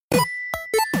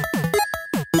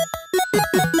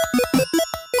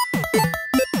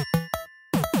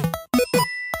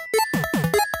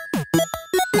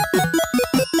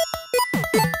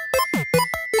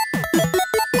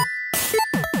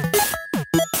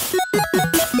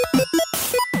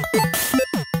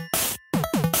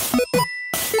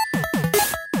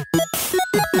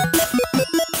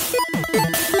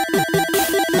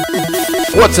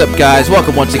up, guys?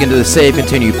 Welcome once again to the Save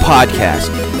Continue podcast.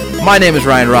 My name is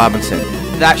Ryan Robinson.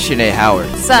 That's Shanae Howard.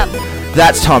 What's up?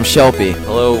 That's Tom Shelby.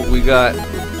 Hello, we got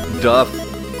Duff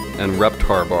and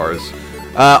Reptar bars.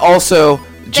 Also,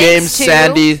 James to-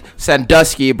 Sandy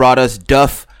Sandusky brought us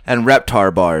Duff and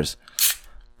Reptar bars.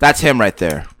 That's him right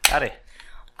there. Howdy.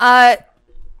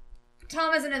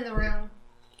 Tom isn't in the room.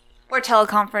 We're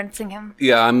teleconferencing him.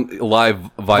 Yeah, I'm live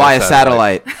Via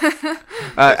satellite.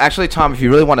 Actually, Tom, if you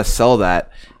really want to sell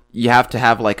that, you have to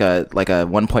have like a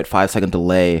 1.5 second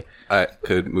delay. I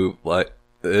could move like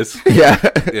this. Yeah.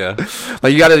 Yeah.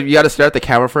 Like you gotta stare at the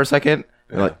camera for a second.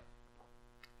 Yeah. Like,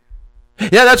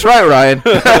 yeah, that's right, Ryan.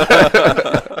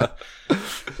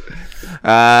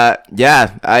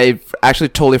 Yeah, I actually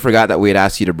totally forgot that we had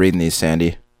asked you to bring these,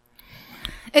 Sandy.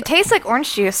 It tastes like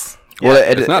orange juice. Well,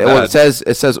 it's not bad.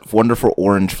 it says wonderful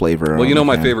orange flavor. Well, you on know the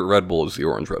my can. favorite Red Bull is the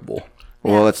orange Red Bull.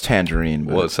 Well, it's tangerine.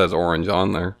 But... Well, it says orange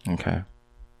on there. Okay.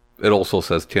 It also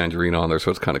says tangerine on there,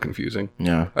 so it's kind of confusing.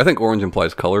 Yeah. I think orange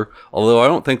implies color, although I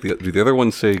don't think do the other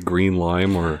ones say green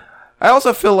lime or I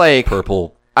also feel like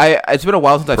purple. it's been a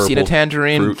while since I've seen a Purple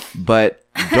tangerine, fruit. but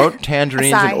don't tangerines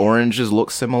Aside. and oranges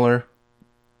look similar?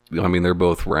 I mean, they're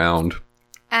both round.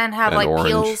 And have And like orange.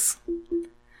 peels.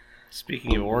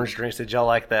 Speaking of orange drinks, did y'all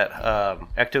like that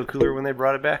Ecto Cooler when they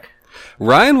brought it back?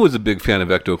 Ryan was a big fan of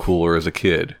Ecto Cooler as a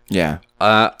kid. Yeah.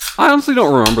 I honestly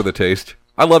don't remember the taste.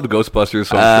 I loved Ghostbusters,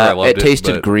 so I'm sure I loved it. It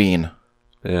tasted but- green.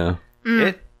 Yeah.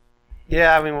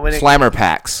 Yeah, I mean when Slammer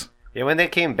packs. when they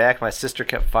came back, my sister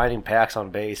kept finding packs on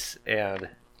base, and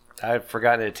I'd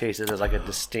forgotten it tasted as like a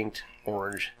distinct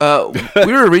orange.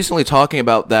 We were recently talking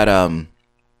about that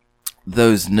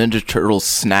those Ninja Turtles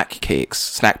snack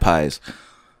pies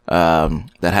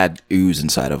that had ooze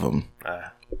inside of them.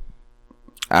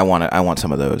 I want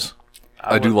some of those.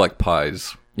 I do like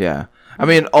pies. Yeah. I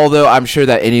mean, although I'm sure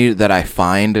that any that I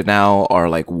find now are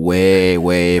like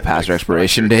way past their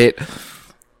expiration date,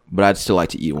 but I'd still like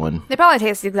to eat one. They probably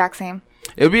taste the exact same.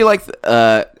 It would be like,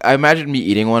 I imagine me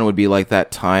eating one would be like that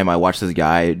time I watched this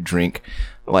guy drink,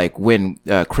 like when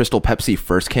Crystal Pepsi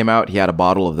first came out, he had a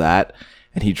bottle of that,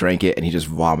 and he drank it, and he just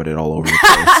vomited all over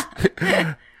the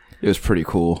place. It was pretty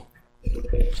cool.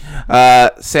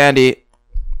 Sandy,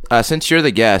 since you're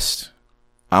the guest,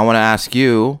 I want to ask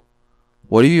you,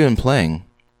 what have you been playing?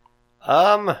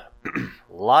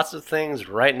 Lots of things.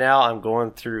 Right now, I'm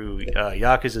going through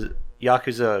Yakuza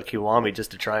Kiwami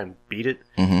just to try and beat it.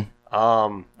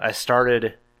 Mm-hmm. I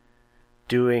started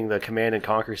doing the Command and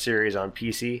Conquer series on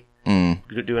PC,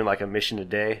 doing like a mission a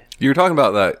day. You were talking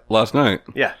about that last night.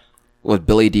 Yeah. With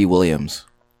Billy D. Williams.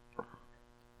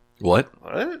 What?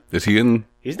 What? Is he in?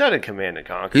 He's not in Command and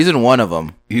Conquer. He's in one of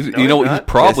them. He's No, you know he's he's not.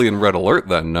 probably in Red Alert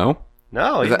then. No.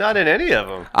 No, he's not in any of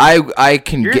them. I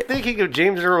can You're get. thinking of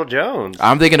James Earl Jones.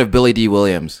 I'm thinking of Billy D.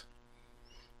 Williams.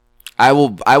 I will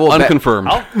bet. Unconfirmed.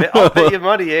 I'll bet you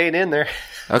money he ain't in there.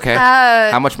 Okay.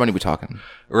 How much money we talking?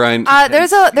 Ryan,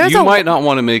 There's you a might not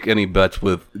want to make any bets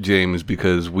with James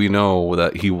because we know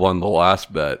that he won the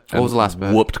last bet. What was the last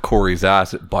bet? Whooped Corey's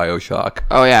ass at BioShock.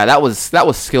 Oh yeah, that was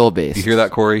skill based. You hear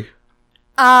that, Corey?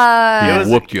 It was-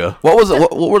 Whooped you. What was it?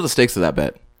 What were the stakes of that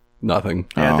bet? Nothing.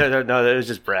 Yeah, Oh. no, it was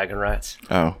just bragging rights.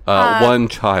 Oh, One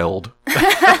child.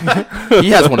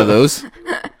 he has one of those.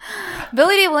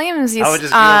 Billy D. Williams used I would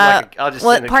just be like I'll just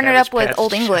send a partnered Cabbage up with Patch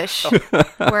Old to English,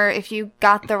 where if you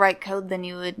got the right code, then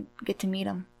you would get to meet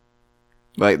him.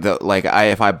 If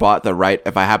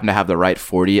I happen to have the right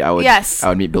 40, I would. Yes. I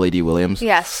would meet Billy D. Williams.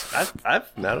 Yes.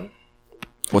 I've met him.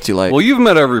 What's he like? Well, you've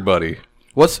met everybody.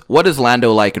 What is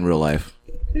Lando like in real life?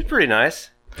 He's pretty nice.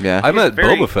 Yeah. I met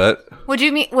very- Boba Fett. Would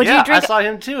you Yeah, you drink? I saw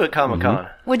him too at Comic-Con.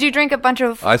 Would you drink a bunch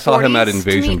of? I saw him at 40s to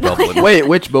Invasion meet Billy? Dublin. Wait,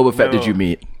 which Boba Fett did No. you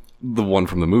meet? The one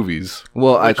from the movies.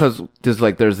 Well, because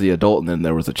there's the adult and then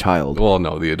there was a child. Well,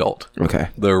 no, the adult. Okay.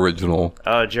 The original.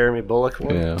 Jeremy Bullock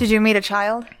one. Yeah. Did you meet a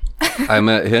child? I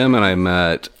met him and I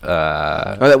met...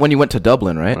 When you went to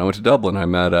Dublin, right? when I went to Dublin, I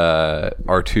met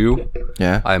R2.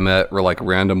 Yeah. I met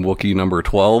random Wookiee number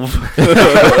 12.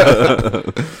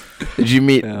 Did you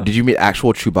meet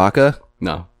actual Chewbacca?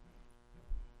 No.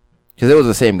 Because it was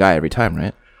the same guy every time,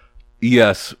 right?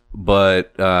 Yes,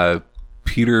 but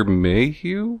Peter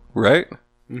Mayhew, right?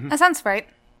 That sounds right.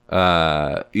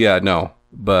 Yeah, no.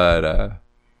 But,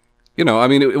 I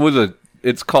mean,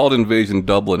 it's called Invasion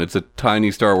Dublin. It's a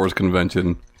tiny Star Wars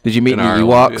convention. Did you meet in any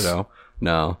Ireland, Ewoks?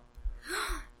 No.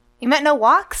 You met no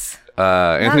walks?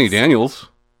 Anthony Nice. Daniels,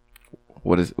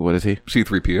 What is he?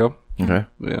 C-3PO. Okay.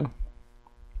 Yeah.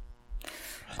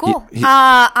 Cool.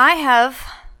 I have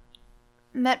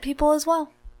met people as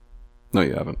well. No,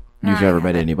 you haven't. You've never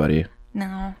met anybody.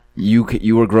 No.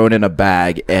 You were grown in a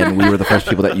bag, and we were the first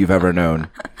people that you've ever known.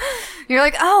 You're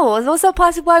like, oh, what's that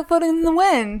plastic bag floating in the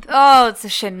wind? Oh, it's a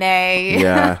Shanae.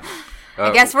 Yeah.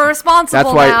 I guess we're responsible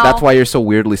That's why. now. That's why you're so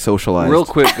weirdly socialized. Real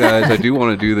quick, guys, I do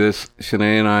want to do this.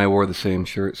 Shanae and I wore the same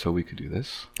shirt, so we could do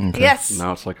this. Yes.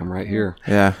 Now it's like I'm right here.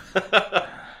 Yeah.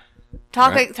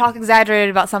 Talk exaggerated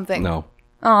about something. No.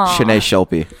 Shanae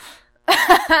Shelby.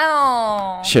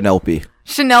 Oh. Chanelpy.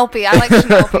 Chanelpy. I like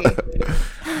Chanelpy.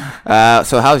 Oh.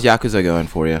 So how's Yakuza going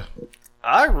for you?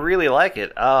 I really like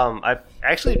it. I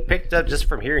actually picked up just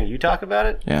from hearing you talk about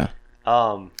it. Yeah.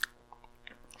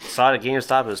 Saw it at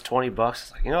GameStop. It was $20. I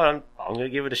was like, you know what? I'm gonna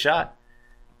give it a shot.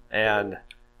 And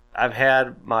I've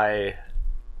had my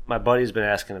buddy's been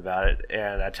asking about it,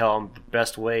 and I tell him the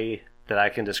best way that I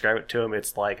can describe it to him,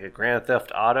 it's like a Grand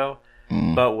Theft Auto,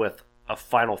 but with a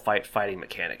Final Fight fighting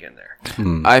mechanic in there.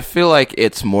 I feel like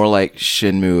it's more like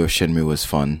Shenmue if Shenmue was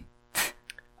fun.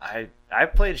 I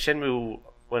played Shenmue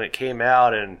when it came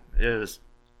out, and it was.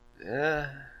 Yeah.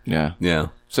 Yeah.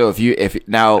 So if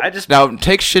now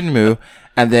take Shenmue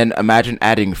and then imagine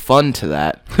adding fun to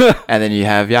that, and then you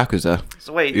have Yakuza.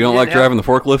 So wait, You don't like driving the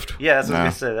forklift? Yeah, that's what I No.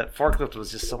 was gonna say. That forklift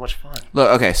was just so much fun. Look,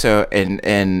 okay, so in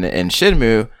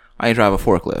Shenmue, I can drive a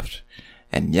forklift,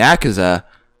 and Yakuza,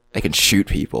 I can shoot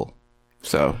people.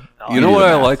 So You know what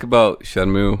I like about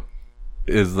Shenmue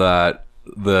is that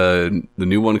the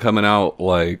new one coming out,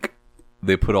 like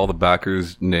they put all the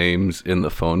backers' names in the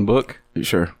phone book You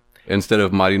sure? instead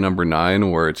of Mighty Number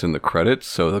 9 where it's in the credits.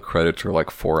 So the credits are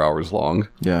like 4 hours long.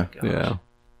 Yeah. Yeah,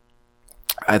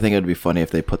 I think it'd be funny if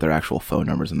they put their actual phone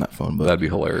numbers in that phone book. that'd be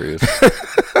hilarious. Have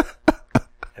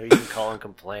you been call and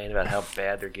complain about how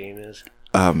bad their game is?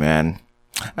 Oh man.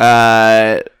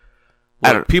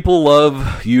 Look, people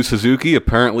love Yu Suzuki.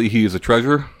 Apparently, he is a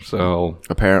treasure. So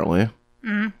Apparently.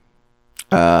 Yeah,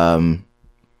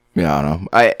 I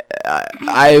don't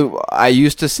know. I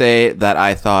used to say that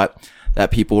I thought that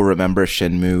people remember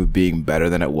Shenmue being better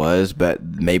than it was, but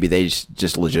maybe they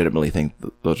just legitimately think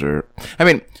those are. I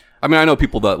mean, I know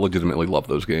people that legitimately love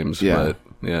those games. Yeah. But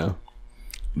yeah.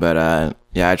 but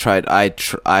yeah, I tried. I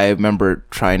remember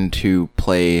trying to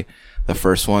play the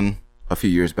first one a few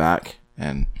years back,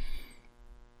 and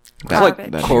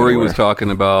Garbage. Corey was talking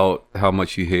about how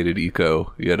much he hated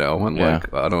Eco, and Yeah.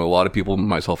 like I know a lot of people,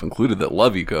 myself included, that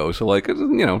love Eco. So like,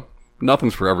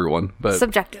 nothing's for everyone. But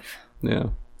Subjective. yeah,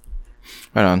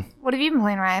 right on. What have you been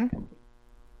playing, Ryan?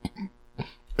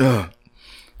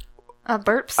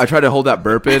 Burps. I tried to hold that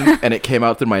burp in, and it came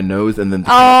out through my nose, and then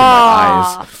came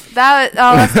out through my eyes,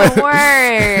 That's the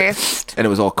worst. and it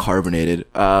was all carbonated.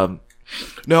 No,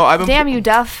 I've been Damn you,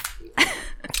 Duff.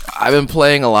 I've been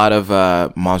playing a lot of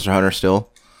Monster Hunter still.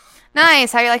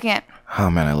 Nice. How are you liking it? Oh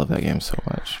man, I love that game so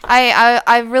much.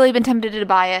 I've really been tempted to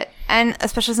buy it, and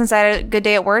especially since I had a good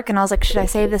day at work, and I was like, should I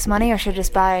save this money or should I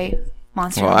just buy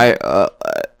Monster Hunter?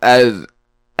 Well,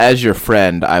 as your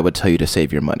friend, I would tell you to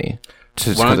save your money,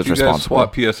 just why because don't it's you guys responsible.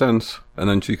 swap PSNs and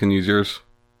then she can use yours?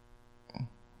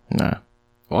 Nah.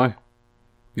 Why?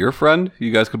 You're a friend.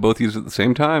 You guys could both use it at the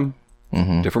same time.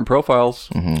 Different profiles.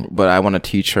 But I want to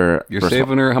teach her. You're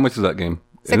saving her. How much is that game?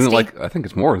 Isn't it 60. like, I think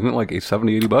it's more. Isn't it like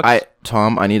 $70, $80?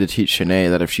 Tom, I need to teach Shanae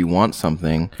that if she wants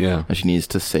something, Yeah. that she needs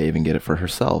to save and get it for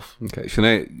herself. Okay,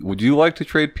 Shanae, would you like to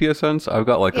trade PSNs? I've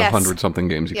got like Yes. 100 something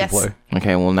games you Yes. can play.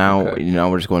 Okay, well now Okay.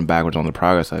 we're just going backwards on the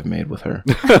progress I've made with her.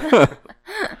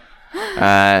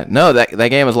 No, that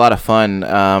game is a lot of fun.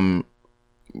 I'm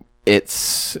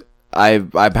having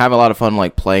a lot of fun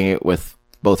like playing it with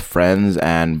both friends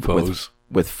and Foes.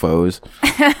 with foes.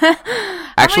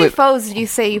 How many foes did you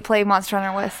say you play Monster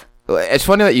Hunter with? It's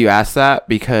funny that you asked that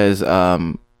because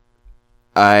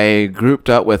I grouped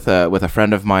up with a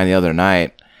friend of mine the other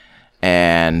night,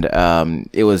 and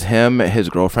it was him, his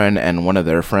girlfriend, and one of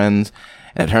their friends.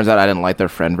 And it turns out I didn't like their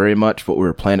friend very much, but we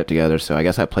were playing it together. So I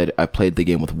guess I played the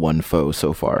game with one foe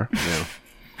so far. Yeah.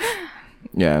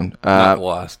 Yeah. Not the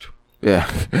last. Yeah.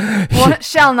 What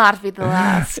shall not be the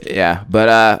last. Yeah.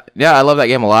 But yeah, I love that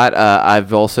game a lot.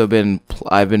 I've also been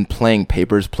playing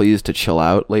Papers, Please to chill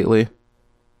out lately.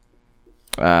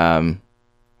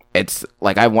 It's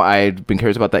like I've been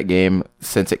curious about that game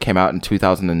since it came out in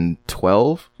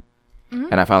 2012,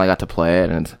 and I finally got to play it.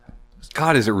 And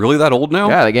God, is it really that old now?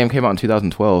 yeah, the game came out in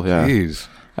 2012. Yeah, Jeez.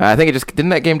 I think didn't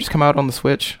that game just come out on the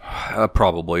Switch?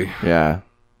 Probably. Yeah,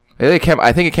 I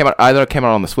think it came out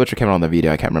on the Switch or came out on the Vita.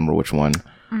 I can't remember which one.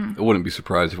 I wouldn't be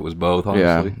surprised if it was both,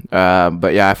 honestly. Yeah,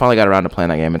 but yeah, I finally got around to playing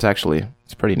that game.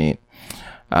 It's pretty neat.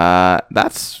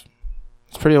 That's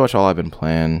pretty much all I've been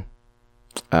playing.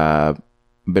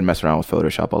 Been messing around with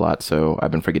Photoshop a lot, so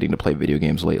I've been forgetting to play video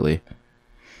games lately,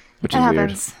 which is It weird.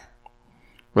 happens.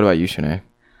 What about you, Shanae?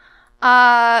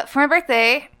 For my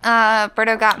birthday,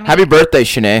 Berto got me. Happy birthday,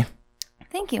 Shanae.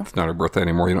 Thank you. It's not her birthday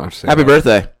anymore. You don't have to say Happy that.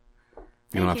 birthday.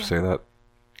 You don't have to say that.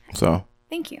 So,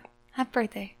 Thank you. Happy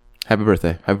birthday. happy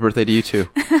birthday. Happy birthday to you too.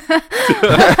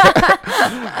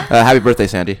 Happy birthday,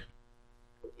 Sandy.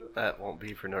 That won't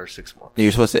be for another 6 months.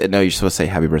 You're supposed to say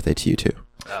happy birthday to you too.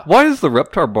 Why does the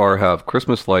Reptar bar have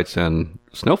Christmas lights and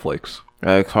snowflakes?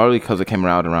 Probably because it came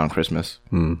out around Christmas.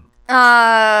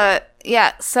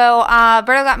 Yeah. So,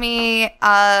 Berto got me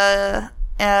a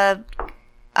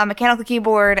mechanical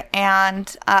keyboard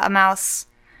and a mouse.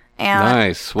 And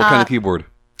Nice. What kind of keyboard?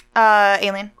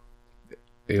 Alien.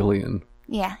 Alien.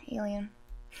 Yeah, Alien.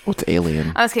 What's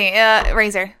Alien? I was kidding.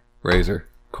 Razer. Razer.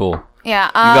 Cool. Yeah.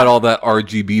 You got all that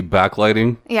RGB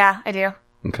backlighting? Yeah, I do.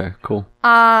 Okay, cool.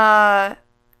 And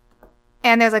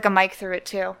there's like a mic through it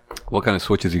too. What kind of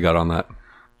switches you got on that?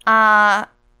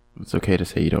 It's okay to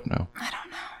say you don't know. I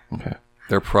don't know. Okay.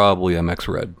 They're probably MX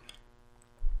Red.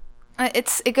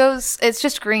 It's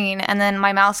just green, and then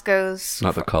my mouse goes.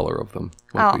 Not the color of them.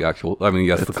 Like Oh. the actual. I mean,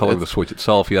 yes, the color of the switch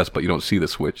itself, yes, but you don't see the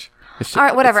switch. All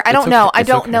right, whatever. I don't okay. know. I It's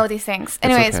don't okay. know these things.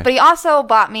 Anyways, okay. but he also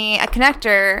bought me a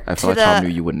connector I to feel like Tom knew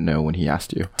the you wouldn't know when he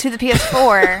asked you. to the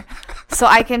PS4, so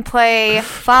I can play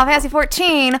Final Fantasy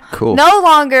 14. Cool. No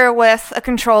longer with a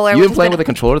controller. You've which been has playing with a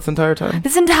controller this entire time?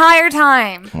 this entire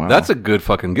time. Wow. That's a good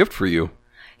fucking gift for you.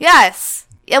 Yes,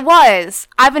 it was.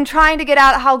 I've been trying to get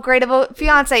out how great of a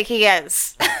fiance he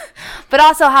is, but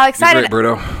also how You're excited. great,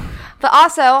 Berto. But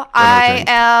also, I thing.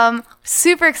 am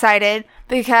super excited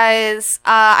because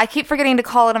I keep forgetting to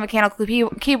call it a mechanical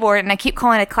keyboard, and I keep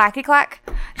calling it clacky clack.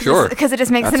 Sure. Because it just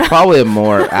makes That's it. probably a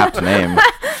more apt name.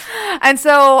 And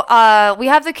so we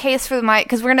have the case for my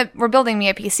because we're building me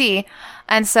a PC,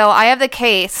 and so I have the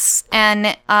case and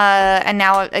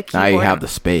now a keyboard. Now you have the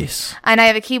space. And I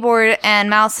have a keyboard and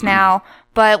mouse now.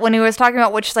 But when he was talking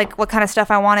about what kind of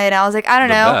stuff I wanted, I was like, I don't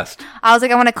know. Best. I was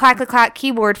like, I want a clack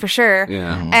keyboard for sure.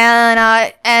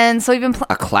 Yeah. And so we've been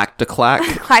A clack to clack.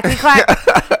 clacky clack.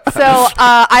 So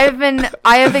I've been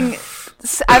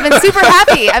super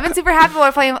happy. I've been super happy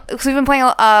while playing because we've been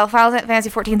playing Final Fantasy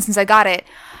 14 since I got it.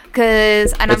 I'm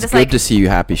It's just good like, to see you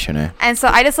happy, Shanae. and so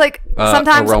I just like A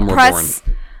sometimes Realm press.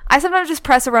 I sometimes just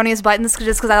press erroneous buttons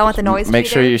just because I don't want the noise. Make to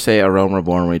be sure there. you say A Realm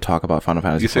Reborn when you talk about Final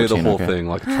Fantasy You say the 14, whole okay? thing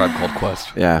like a Tribe Called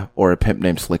Quest. Yeah, or a pimp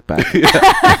named Slickback.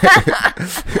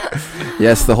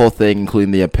 Yes, the whole thing,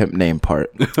 including the pimp name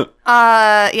part.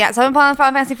 Yeah. So I've been playing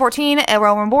Final Fantasy 14, A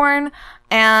Realm Reborn,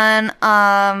 and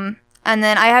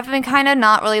then I have been kind of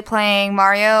not really playing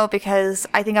Mario because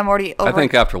I think I'm already over. I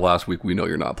think after last week, we know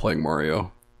you're not playing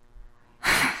Mario.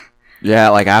 Yeah,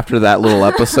 like after that little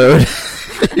episode.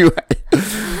 you-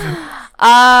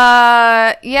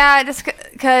 Yeah, just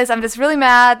because I'm just really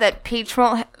mad that Peach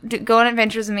won't go on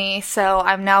adventures with me, so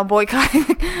I'm now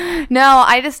boycotting. No,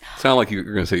 I just Sound like you're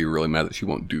going to say you're really mad that she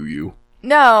won't do you.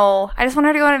 no, I just want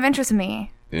her to go on adventures with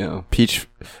me. Yeah. Peach,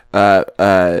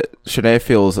 Shanae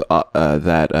feels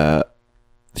that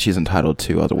she's entitled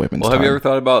to other women's Well, time. have you ever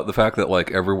thought about the fact that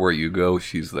like everywhere you go,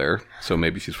 she's there? So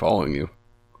maybe she's following you.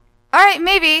 All right,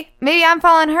 maybe I'm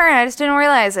following her and I just didn't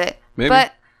realize it. Maybe.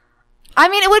 But I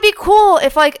mean, it would be cool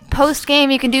if like post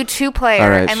game you can do 2-player All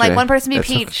right, and like Shay. one person be That's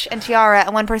Peach and Tiara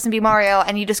and one person be Mario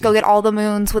and you just go get all the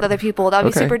moons with other people. That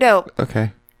would be Okay. super dope.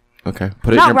 Okay. Put it I'm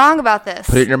in not your wrong about this.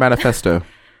 put it in your manifesto.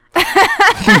 I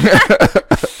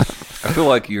feel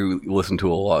like you listen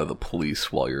to a lot of the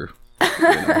Police while you're,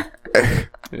 yeah.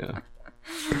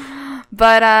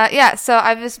 But yeah, so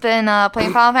I've just been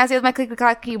playing Final Fantasy with my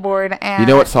click keyboard, and You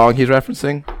know what song he's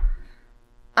referencing?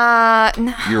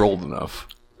 You're old enough.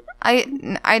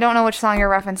 I don't know which song you're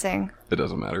referencing. It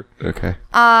doesn't matter. Okay.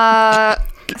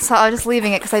 So I'm just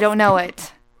leaving it because I don't know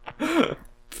it.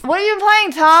 What have you been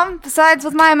playing, Tom? Besides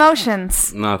with my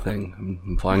emotions? Nothing.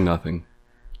 I'm playing nothing.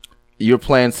 You're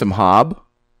playing some Hob.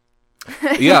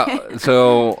 Yeah.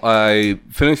 So I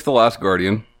finished The Last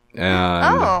Guardian, and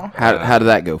Oh, How did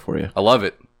that go for you? I love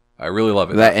it. I really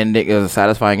love it. That ending is a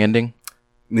satisfying ending.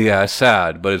 Yeah, it's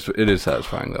sad, but it is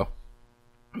satisfying though.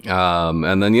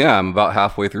 And then yeah, I'm about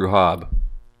halfway through Hob.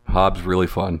 Hob's really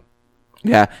fun.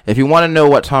 Yeah. If you want to know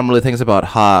what Tom really thinks about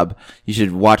Hob, you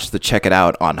should watch the Check It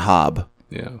Out on Hob.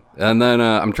 Yeah, and then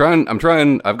I'm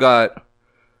trying. I've got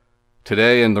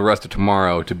today and the rest of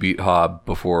tomorrow to beat Hob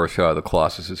before Shadow of the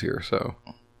Colossus is here. So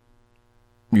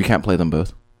You can't play them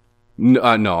both. no,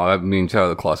 I mean Shadow of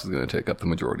the Colossus is going to take up the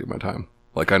majority of my time.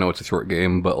 Like I know it's a short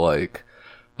game, but like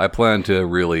I plan to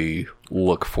really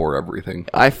look for everything.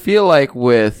 I feel like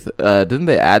with didn't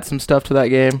they add some stuff to that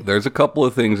game? There's a couple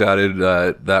of things added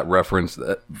that reference.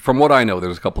 From what I know,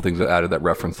 there's a couple things that added that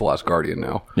reference The Last Guardian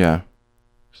now. Yeah.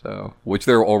 So, which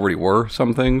there already were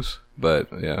some things, but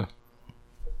yeah.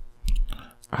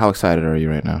 How excited are you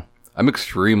right now? I'm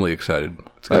extremely excited.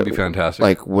 It's gonna be fantastic.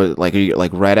 Like what? Like are you,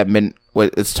 like right at mid?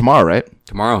 What? It's tomorrow, right?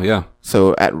 Tomorrow, yeah.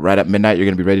 So right at midnight, you're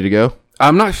gonna be ready to go.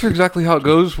 I'm not sure exactly how it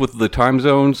goes with the time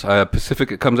zones.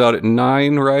 Pacific, it comes out at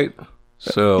 9, right?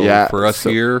 So Yeah, for us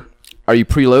here, Are you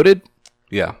preloaded?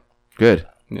 yeah, Good.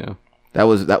 yeah, That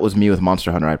was me with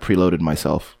Monster Hunter. I preloaded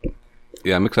myself.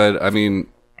 yeah. I'm excited. I mean,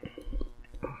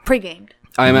 Pre-gamed.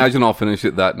 I imagine I'll finish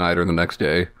it that night or the next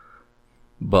day.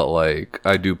 But like,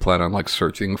 I do plan on like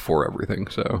searching for everything.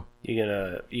 So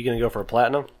You gonna go for a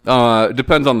platinum? it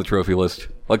depends on the trophy list.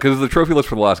 Like, because the trophy list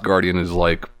for The Last Guardian is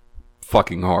like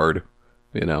fucking hard.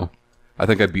 You know, I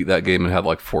think I beat that game and had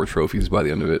like 4 trophies by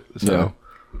the end of it. So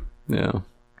yeah.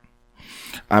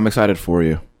 I'm excited for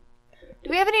you. Do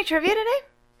we have any trivia today?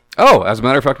 Oh, as a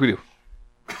matter of fact, we do.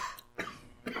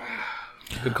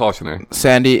 Good call, Shanae.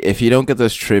 Sandy, if you don't get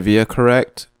this trivia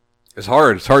correct, It's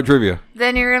hard. It's hard trivia.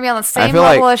 Then you're gonna be on the same feel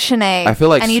level like- as Shanae. I feel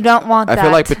like and you don't want that. I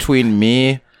feel like between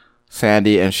me,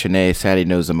 Sandy, and Shanae, Sandy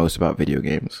knows the most about video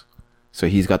games, so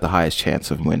he's got the highest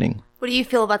chance of winning. What do you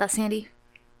feel about that, Sandy?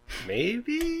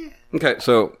 Maybe. Okay,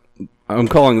 so I'm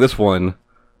calling this one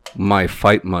my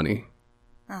fight money.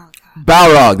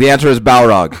 Balrog. The answer is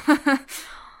Balrog.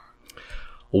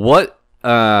 What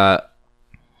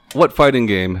fighting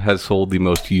game has sold the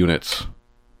most units?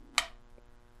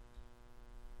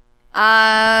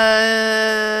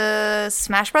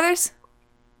 Smash Brothers?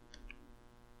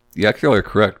 You actually are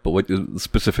correct, but what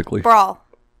specifically? Brawl.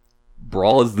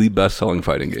 Brawl is the best-selling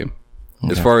fighting game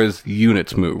as far as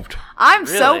units moved. I'm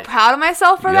so Really? proud of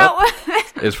myself for that one.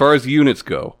 As far as units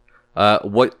go,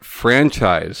 what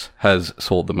franchise has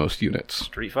sold the most units?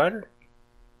 Street Fighter?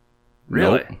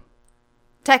 Really? Nope.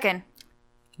 Tekken.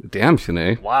 Damn,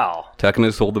 Shanae. Wow. Tekken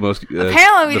has sold the most.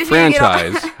 Apparently, we the just need to get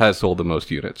franchise has sold the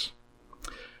most units.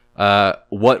 What I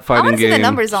want fighting to see game? the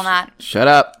numbers on that. Shut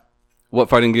up, What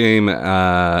fighting game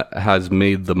has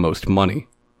made the most money?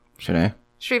 Shanae.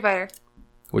 Street Fighter.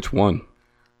 Which one?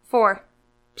 4.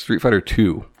 Street Fighter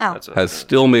 2 Oh. has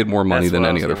still made more money That's than what I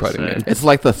any was other gonna fighting say. game. It's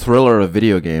like the thriller of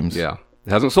video games. Yeah,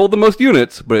 it hasn't sold the most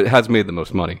units, but it has made the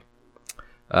most money.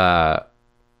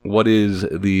 What is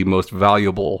the most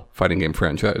valuable fighting game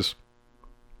franchise?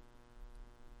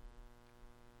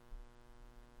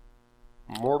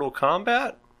 Mortal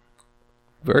Kombat?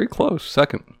 Very close.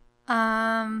 Second.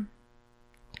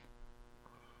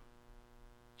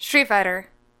 Street Fighter.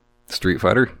 Street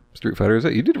Fighter. Street Fighter is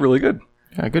it? You did really good.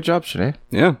 Yeah, good job, Shanae.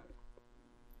 Yeah.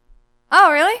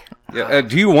 Oh, really? Yeah.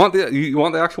 Do you want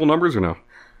the actual numbers or no?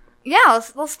 Yeah,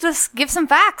 let's just give some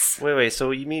facts. Wait, so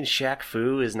you mean Shaq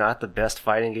Fu is not the best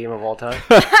fighting game of all time?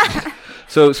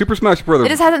 So Super Smash Brothers. It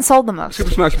just hasn't sold the most. Super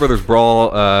Smash Brothers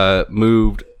Brawl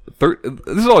moved. This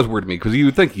is always weird to me because you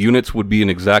would think units would be an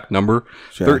exact number.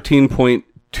 Sure.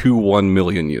 13.21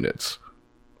 million units.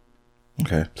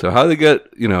 Okay. So how they get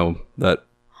that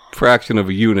fraction of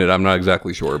a unit? I'm not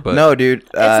exactly sure, but No, dude.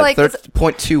 like-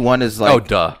 0.21 is like oh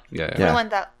duh, yeah. Yeah. I want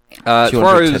that. As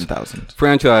far as 210,000.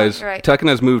 franchise, Right. Tekken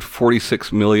has moved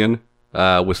 46 million,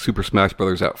 with Super Smash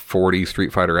Brothers at 40,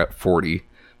 Street Fighter at 40,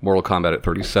 Mortal Kombat at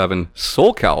 37,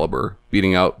 Soul Calibur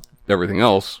beating out everything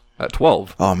else at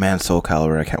 12. Oh man, Soul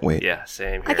Calibur! I can't wait. Yeah,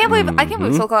 same here. I can't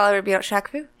believe Soul Calibur beat out Shaq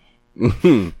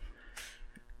Fu.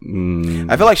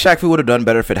 I feel like Shaq Fu would have done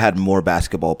better if it had more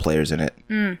basketball players in it.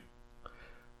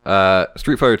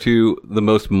 Street Fighter 2, the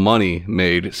most money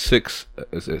made,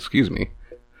 excuse me.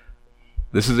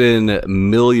 This is in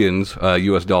millions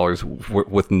US dollars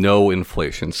with no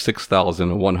inflation,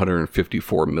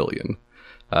 6,154 million.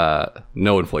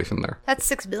 No inflation there. That's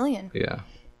 $6 billion. Yeah,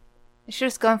 You should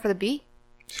just going for the B.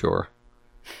 sure.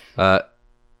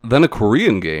 Then a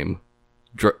Korean game,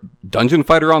 Dungeon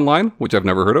Fighter Online, which I've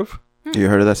never heard of. You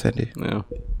heard of that, Sandy? Yeah.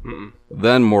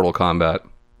 Then Mortal Kombat.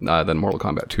 Then Mortal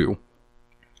Kombat 2.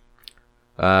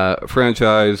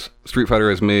 Franchise, Street Fighter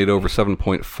has made over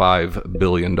 $7.5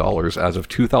 billion as of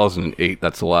 2008.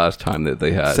 That's the last time that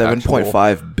they had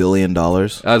 $7.5 billion.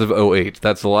 As of 08.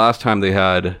 That's the last time they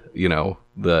had,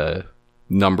 the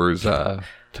numbers to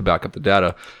back up the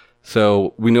data.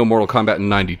 So we know Mortal Kombat in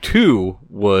 92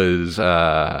 was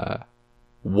 $1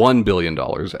 billion.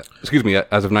 Excuse me,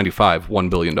 as of 95, $1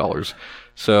 billion.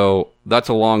 So that's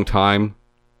a long time.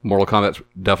 Mortal Kombat's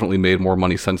definitely made more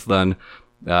money since then.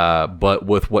 But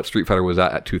with what Street Fighter was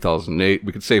at 2008,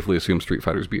 we could safely assume Street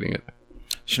Fighter's beating it.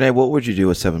 Shanae, what would you do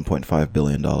with $7.5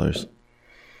 billion?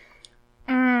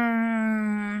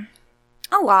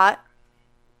 A lot.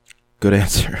 Good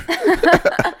answer.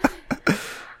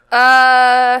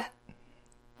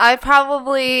 I'd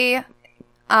probably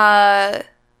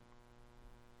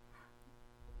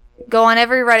go on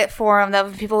every Reddit forum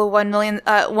of people who won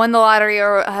the lottery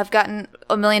or have gotten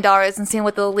 $1 million and seeing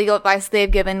what the legal advice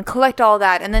they've given, collect all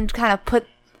that, and then kind of put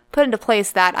into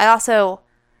place that.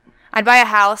 I'd buy a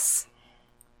house.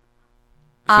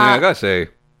 So, yeah, I gotta say,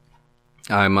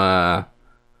 I'm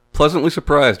pleasantly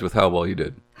surprised with how well you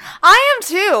did. I am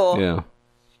too. Yeah.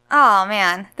 Oh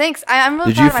man, thanks. I'm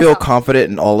really Did proud you of feel myself.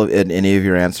 confident in any of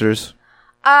your answers?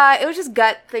 It was just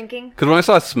gut thinking. Because when I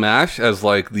saw Smash as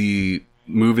like the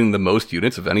moving the most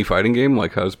units of any fighting game,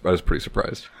 like I was pretty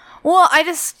surprised. Well,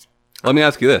 Let me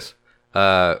ask you this: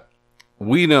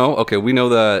 we know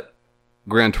that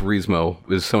Gran Turismo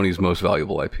is Sony's most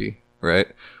valuable IP, right?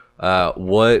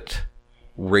 What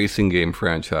racing game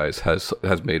franchise has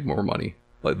made more money,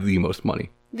 like the most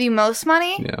money? the most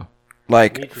money. Yeah.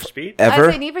 Like Need for Speed? ever?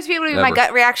 I'd say Need for Speed would be my Ever.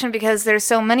 gut reaction because there's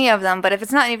so many of them. But if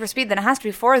it's not Need for Speed, then it has to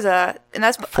be Forza, and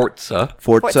that's Forza,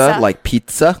 Forza, like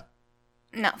pizza?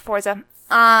 no Forza.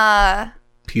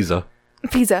 Pizza.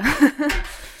 Pizza.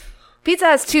 Pizza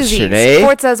has 2 Z's. Sinead?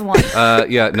 Forza has 1.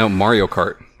 Yeah, no, Mario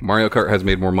Kart. Mario Kart has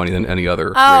made more money than any other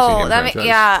racing Oh, game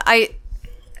franchise.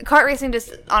 kart racing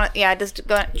just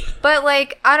going. But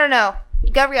like, I don't know,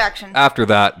 gut reaction. After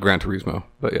that, Gran Turismo.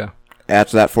 But yeah,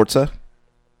 After that, Forza?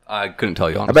 I couldn't tell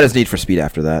you I honestly. bet it's Need for Speed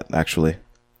after that, actually.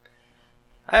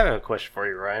 I have a question for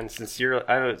you, Ryan. Since you're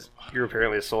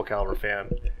apparently a Soul Calibur fan.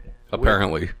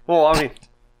 Apparently. Well, I mean,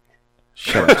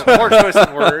 Shut more choice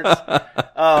of words.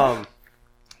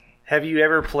 Have you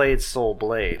ever played Soul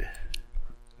Blade?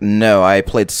 No, I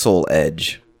played Soul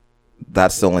Edge.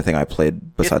 That's the only thing I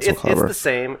played besides Soul It's Calibur. the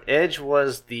same. Edge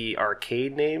was the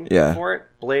arcade name Yeah. for it.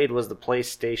 Blade was the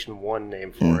PlayStation 1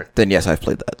 name for it. Then yes, I've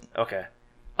played that. Okay.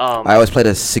 I always played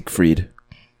as Siegfried,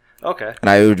 Okay. and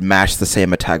I would mash the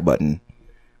same attack button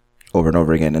over and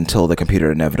over again until the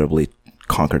computer inevitably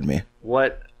conquered me.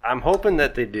 What I'm hoping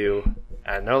that they do,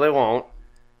 I know they won't.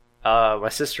 My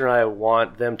sister and I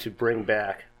want them to bring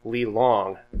back Li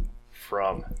Long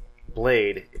from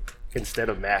Blade instead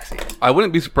of Maxi. I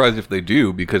wouldn't be surprised if they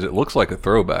do because it looks like a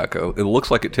throwback. It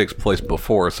looks like it takes place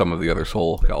before some of the other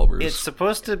Soul Caliburs. It's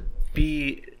supposed to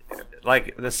be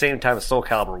like the same time as Soul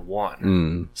Calibur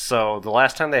 1. So the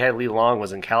last time they had Li Long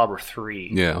was in Calibur 3.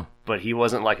 Yeah. But he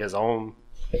wasn't like his own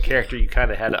character. You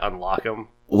kind of had to unlock him.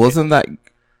 Wasn't that...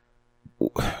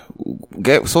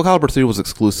 Soul Calibur 3 was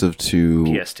exclusive to...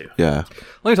 PS2. Yeah.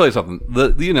 Let me tell you something.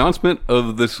 The announcement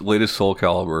of this latest Soul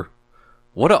Calibur,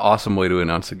 what an awesome way to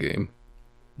announce a game.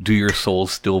 Do your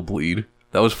souls still bleed?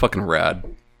 That was fucking rad.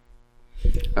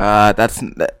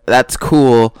 That's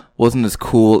cool. Wasn't as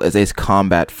cool as Ace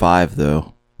Combat 5,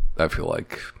 though. I feel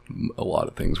like a lot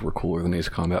of things were cooler than Ace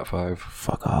Combat 5.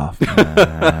 Fuck off,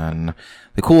 man.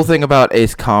 The cool thing about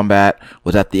Ace Combat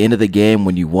was at the end of the game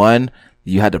when you won,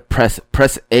 you had to press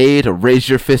A to raise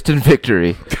your fist in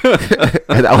victory.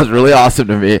 And that was really awesome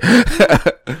to me.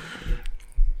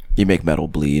 You make metal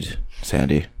bleed,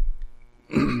 Sandy.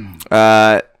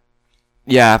 Yeah,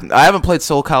 I haven't played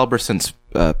Soul Calibur since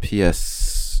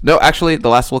PS... No, actually, the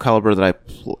last Soul Calibur that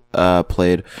I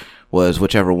played was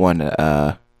whichever one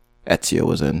Ezio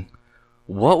was in.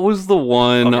 What was the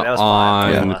one Okay, that was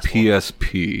on fine. Yeah.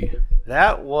 PSP?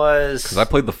 That was... Because I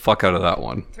played the fuck out of that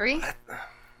one. 3.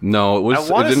 No, it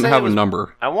wanna didn't say have it was- a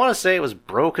number. I want to say it was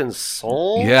Broken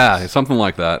Soul. Yeah, something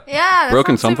like that. Yeah, that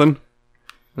Broken sounds super-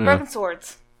 something? Broken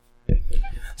Swords.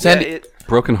 Sandy, Yeah,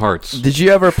 Broken Hearts. did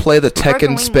you ever play the Tekken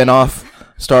Wing spinoff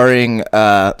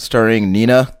starring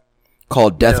Nina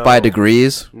called Death by No.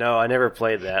 Degrees? No, I never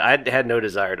played that. I had no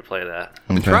desire to play that.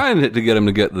 I'm trying to get him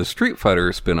to get the Street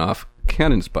Fighter spin-off,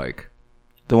 Cannon Spike.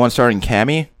 The one starring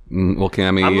Cammy? Well,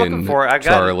 Cammy I'm looking and for it. I got it.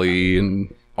 Charlie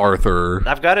and Arthur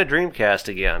I've got a Dreamcast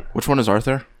again. Which one is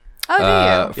Arthur?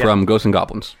 Oh, do you? from Ghosts and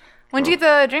Goblins. When did you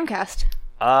get the Dreamcast?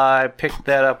 I picked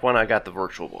that up when I got the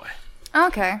Virtual Boy.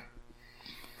 Okay.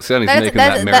 Sandy's That's- making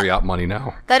that's- that Marriott money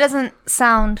now. That doesn't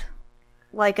sound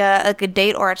like a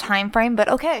date or a time frame, but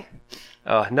okay.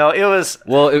 Oh no, it was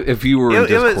Well, if you were in It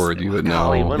was- Discord, you would know.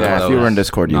 golly, when that was Yeah, if you were in was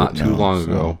Discord, you not would too know, long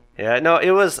so. ago. yeah, no,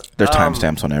 it was. There's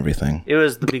timestamps on everything. It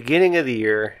was the beginning of the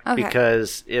year Okay.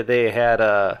 because they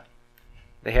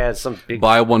had some big.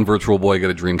 Buy one Virtual Boy, get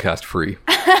a Dreamcast free.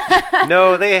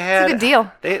 No, they had good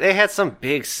deal. They had some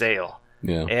big sale,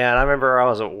 Yeah. and I remember I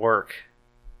was at work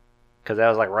because that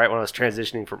was like right when I was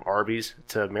transitioning from Arby's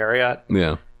to Marriott.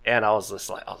 Yeah. And I was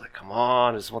like, come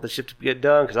on, I just want the ship to get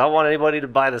done because I don't want anybody to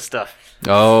buy this stuff.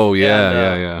 Oh, yeah,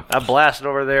 And, yeah. I blasted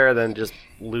over there and then just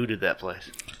looted that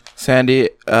place. Sandy,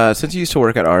 since you used to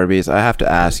work at Arby's, I have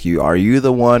to ask you, are you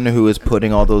the one who is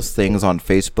putting all those things on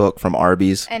Facebook from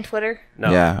Arby's? And Twitter.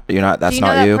 No. Yeah, you're not. That's Do you know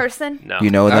not that you. person? No.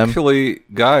 You know them? Actually,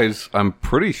 guys, I'm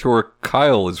pretty sure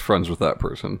Kyle is friends with that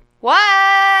person.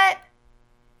 What?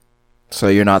 So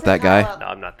you're not that guy? No,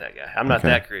 I'm not that guy. I'm not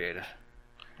that creative.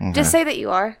 Just say that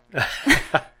you are.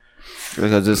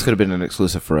 Because this could have been an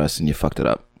exclusive for us and you fucked it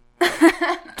up.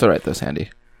 It's alright though, Sandy.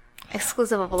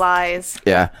 Exclusive of lies.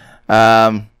 Yeah.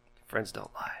 Friends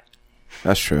don't lie.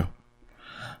 That's true.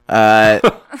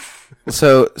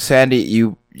 So Sandy,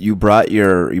 you brought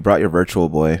your Virtual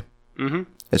Boy. Mm-hmm.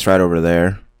 It's right over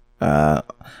there. I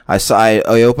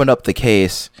opened up the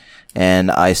case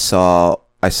and I saw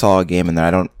a game in there.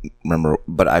 I don't remember,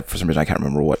 but for some reason I can't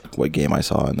remember what game I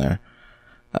saw in there.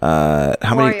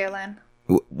 How many? Wario Land.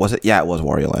 Was it? Yeah, it was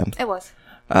Wario Land. It was.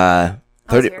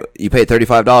 30. You paid $35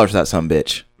 for that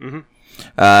bitch. Mm-hmm.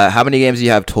 How many games do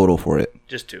you have total for it?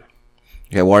 Just 2.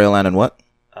 Okay, Wario Land and what?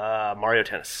 Mario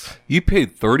Tennis. You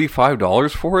paid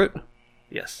 $35 for it?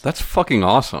 Yes. That's fucking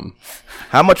awesome.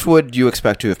 How much would you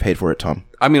expect to have paid for it, Tom?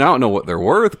 I mean, I don't know what they're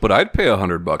worth, but I'd pay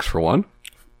 $100 for one.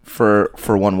 For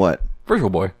one what? Virtual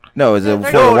Boy. No, is it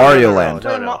for No, Wario Land? For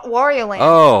Wario Land.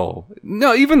 Oh.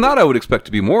 No, even that I would expect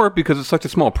to be more because it's such a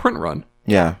small print run.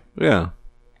 Yeah. Yeah.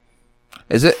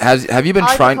 Is it? Have you been I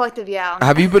like the trying? collective, yeah.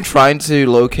 Have you been trying to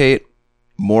locate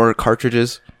more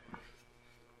cartridges?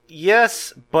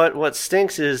 Yes, but what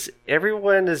stinks is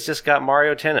everyone has just got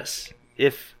Mario Tennis.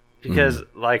 Because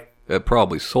like It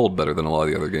probably sold better than a lot of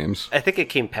the other games. I think it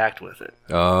came packed with it.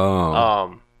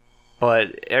 Oh.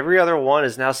 But every other one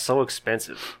is now so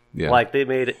expensive. Yeah. Like they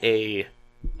made a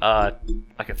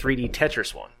 3D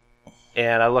Tetris one,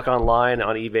 and I look online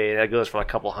on eBay, and that goes for like a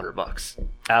couple $100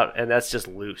 out, and that's just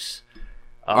loose.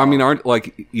 I mean, aren't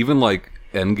like even like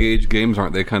N-Gage games,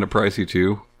 aren't they kind of pricey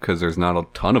too? Because there's not a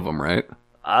ton of them, right?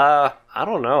 I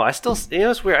don't know. I still,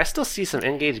 it's weird. I still see some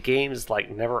N-Gage games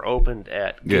like never opened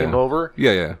at Game Over.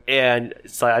 Yeah, yeah. And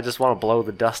it's like I just want to blow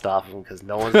the dust off of them because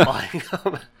no one's buying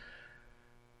them.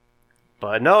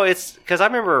 But no, it's because I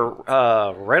remember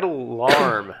Red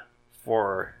Alarm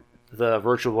for the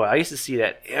Virtual Boy. I used to see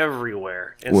that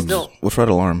everywhere. And What's Red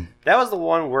Alarm? that was the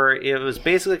one where it was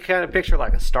basically kind of pictured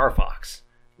like a Star Fox,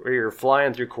 where you're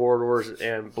flying through corridors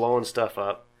and blowing stuff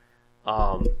up,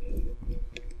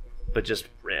 but just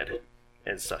red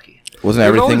and sucky. Wasn't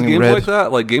There's always everything games red? like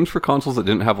that, like games for consoles that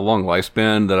didn't have a long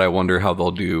lifespan that I wonder how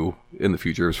they'll do in the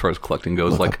future as far as collecting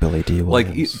goes. Look Like up Billy D. like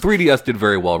Williams. 3DS did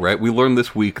very well, right? We learned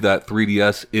this week that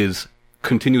 3DS is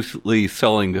continuously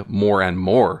selling more and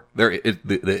more. There's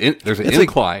an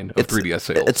incline of 3DS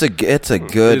sales. It's a good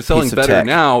It's selling piece of better tech.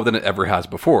 now than it ever has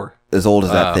before. As old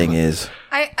as that thing is.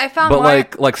 I found But one.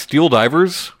 like Steel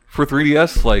Divers for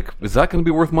 3DS, like is that going to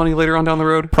be worth money later on down the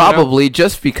road? Probably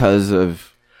just because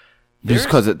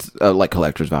it's like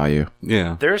collector's value.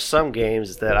 Yeah. There's some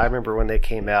games that I remember when they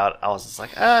came out, I was just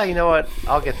like, you know what?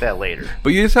 I'll get that later.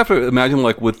 But you just have to imagine,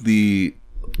 like, with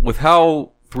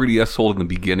how 3DS sold in the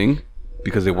beginning,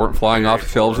 because they weren't flying off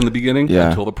shelves in the beginning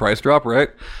until the price drop, right?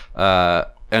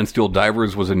 And Steel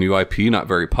Divers was a new IP, not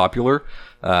very popular,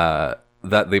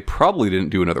 that they probably didn't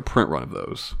do another print run of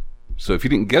those. So if you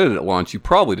didn't get it at launch, you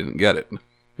probably didn't get it,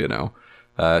 you know?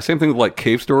 Same thing with, like,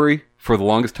 Cave Story. For the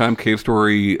longest time, Cave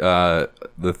Story, the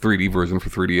 3D version for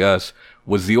 3DS,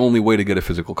 was the only way to get a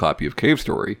physical copy of Cave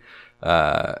Story.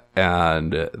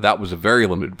 And that was a very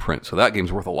limited print, so that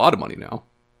game's worth a lot of money now.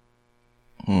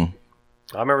 I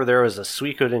remember there was a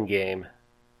Suikoden game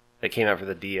that came out for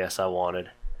the DS I wanted,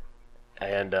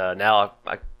 and now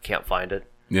I can't find it.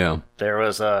 Yeah. There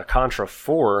was a Contra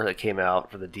 4 that came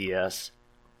out for the DS,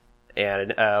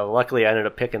 and luckily I ended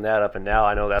up picking that up, and now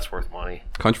I know that's worth money.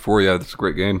 Contra 4, yeah, that's a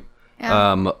great game.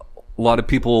 Yeah. A lot of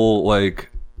people,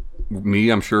 like me,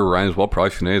 I'm sure Ryan as well,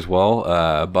 probably Sinead as well,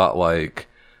 bought like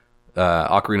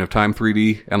Ocarina of Time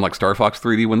 3D and like Star Fox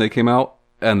 3D when they came out,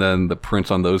 and then the prints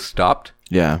on those stopped.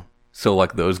 Yeah. So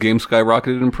like those games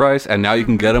skyrocketed in price, and now you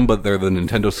can get them, but they're the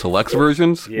Nintendo Selects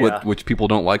versions, Yeah. which people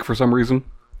don't like for some reason.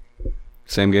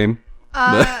 Same game.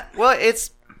 Well,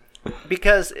 it's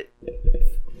because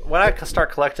when I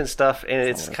start collecting stuff, and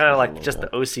it's kind of like just the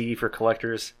OCD for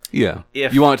collectors. Yeah.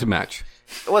 If- You want it to match.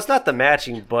 Well, it's not the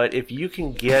matching, but if you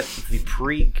can get the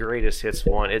pre-greatest hits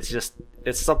one, it's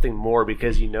something more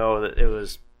because you know that it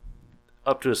was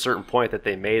up to a certain point that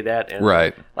they made that. And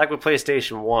Right. Like with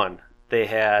PlayStation 1, they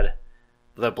had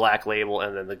the black label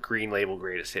and then the green label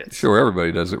greatest hits. Sure,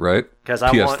 everybody does it, right? 'Cause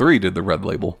I PS3 did the red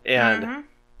label. And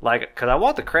because I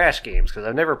want the Crash games because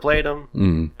I've never played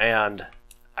them, and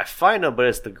I find them, but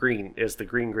it's the green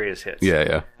greatest hits. Yeah,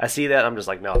 yeah. I see that, I'm just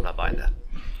like, no, I'm not buying that.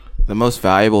 The most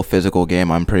valuable physical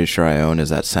game I'm pretty sure I own is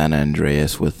that San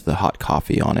Andreas with the hot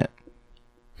coffee on it.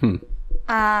 Because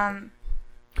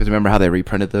remember how they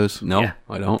reprinted those? No, Yeah.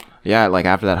 I don't. Yeah, like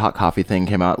after that hot coffee thing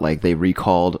came out, like they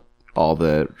recalled all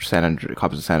the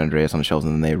copies of San Andreas on the shelves,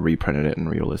 and then they reprinted it and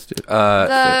re-released it.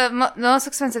 The most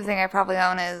expensive thing I probably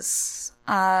own is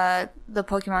the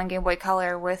Pokemon Game Boy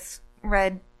Color with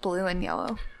red, blue, and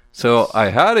yellow. So I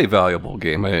had a valuable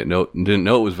game. I didn't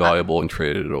know it was valuable and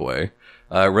traded it away.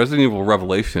 Resident Evil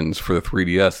Revelations for the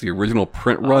 3DS. The original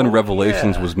print run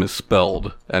Revelations was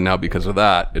misspelled, and now because of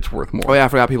that, it's worth more. Oh yeah, I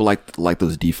forgot people like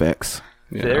those defects.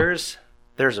 Yeah.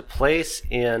 There's a place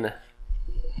in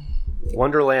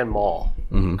Wonderland Mall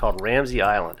called Ramsey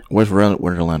Island. Where's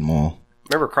Wonderland Mall?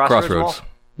 Remember Crossroads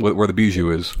Mall? where the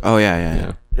bijou is. Oh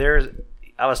yeah.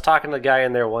 I was talking to a guy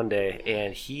in there one day,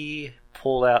 and he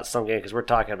pulled out some game because we're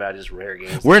talking about just rare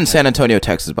games. We're in San Antonio,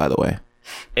 Texas, by the way.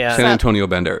 And, San Antonio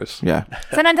Banderas. Yeah.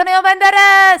 San Antonio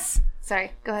Banderas!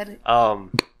 Sorry, go ahead.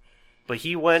 but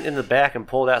he went in the back and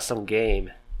pulled out some game,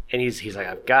 and he's like,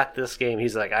 I've got this game.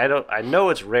 He's like, I know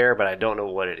it's rare, but I don't know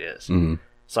what it is. Mm-hmm.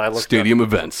 So I looked Stadium up.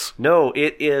 Events. No,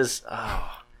 it is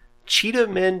Cheetah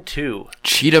Man 2.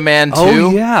 Cheetah Man 2?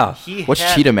 Oh yeah.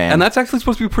 What's Cheetah Man? And that's actually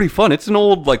supposed to be pretty fun. It's an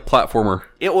old platformer.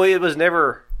 It was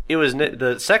never.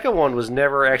 The second one was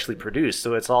never actually produced,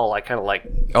 so it's all like kind of like.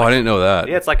 Oh, I didn't know that.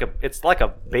 Yeah, it's like a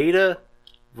beta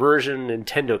version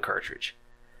Nintendo cartridge.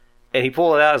 And he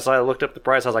pulled it out, and so I looked up the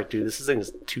price. I was like, dude, this thing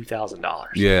is $2,000.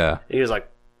 Yeah. And he was like,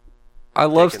 I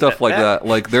love taking stuff that like back. that.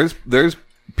 Like there's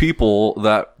people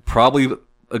that probably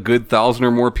a good 1,000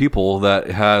 or more people that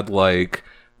had like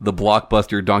the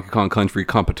Blockbuster Donkey Kong Country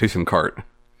competition cart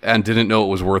and didn't know it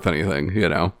was worth anything. You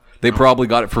know, they probably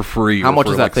got it for free. How much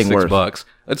for is that like thing worth? $6.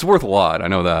 It's worth a lot. I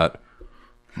know that.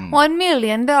 $1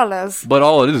 million. But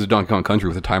all it is Donkey Kong Country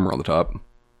with a timer on the top.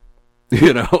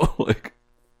 You know, like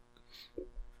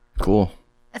Cool.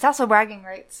 It's also bragging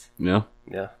rights. yeah.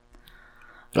 yeah.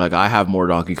 Like, I have more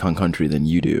Donkey Kong Country than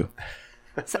you do.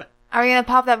 So, are we gonna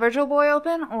pop that Virtual Boy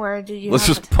open, or did you? Let's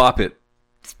have just pop it,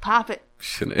 just pop it.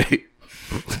 Sinead.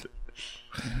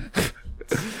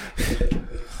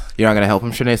 You're not going to help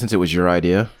him, Shanae, since it was your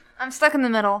idea? I'm stuck in the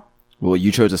middle. Well,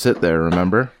 you chose to sit there,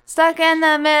 remember? Stuck in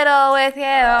the middle with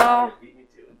you.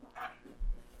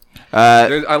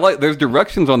 There's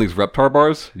directions on these Reptar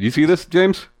bars. Do you see this,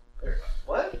 James?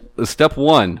 What? Step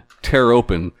 1, tear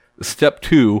open. Step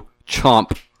 2,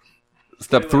 chomp.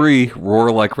 Step 3,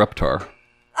 roar like Reptar.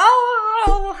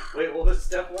 Oh! Wait, what was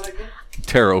step 1 again?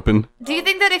 Tear open. Do you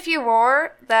think that if you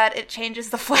roar, that it changes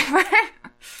the flavor?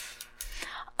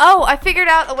 Oh, I figured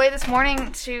out a way this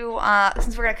morning to,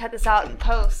 since we're gonna cut this out in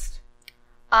post.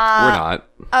 We're not.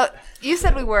 Oh, you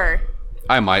said we were.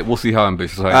 I might. We'll see how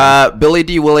ambitious I am. Billy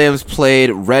D. Williams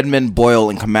played Redmond Boyle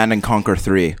in Command & Conquer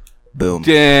 3. Boom.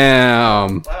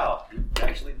 Damn. Wow, you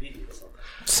actually beat me.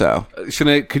 So,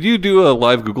 Sinead, could you do a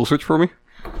live Google search for me?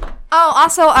 Oh,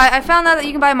 also, I found out that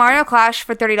you can buy Mario Clash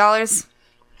for $30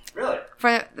 Really?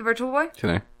 for the Virtual Boy.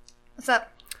 Sinead, What's up?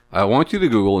 I want you to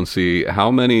Google and see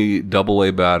how many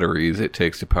AA batteries it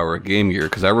takes to power a Game Gear,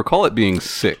 because I recall it being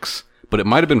 6, but it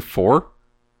might have been 4.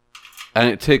 And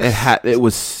it takes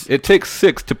it takes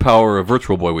 6 to power a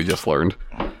Virtual Boy, we just learned,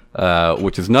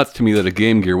 which is nuts to me that a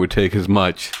Game Gear would take as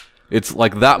much. It's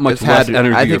like that much less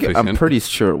energy efficient. I'm pretty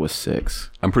sure it was 6.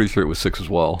 I'm pretty sure it was 6 as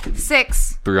well.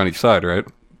 6. 3 on each side, right?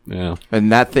 Yeah.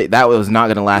 And that was not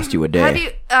going to last you a How do day.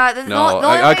 you? No,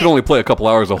 I could only play a couple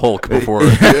hours of Hulk before.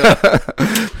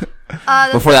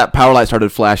 Before that power light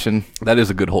started flashing. That is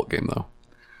a good Hulk game, though.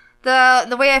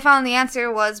 The way I found the answer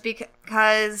was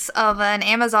because of an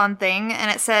Amazon thing,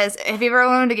 and it says, "Have you ever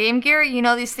owned a Game Gear? You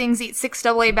know these things eat 6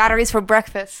 AA batteries for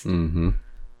breakfast." Mm-hmm.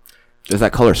 There's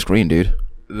that color screen, dude.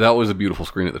 That was a beautiful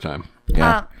screen at the time.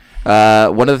 Yeah.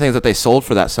 One of the things that they sold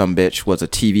for that sumbitch was a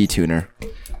TV tuner.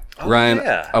 Ryan,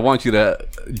 yeah. I want you to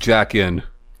jack in.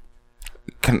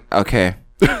 Okay.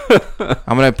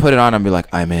 I'm going to put it on and be like,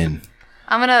 I'm in.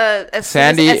 I'm gonna.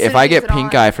 Sandy, if I get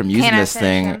pink eye from using this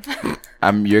thing,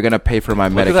 you're going to pay for my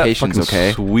Look at that medications, fucking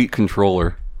okay? Sweet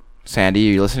controller. Sandy,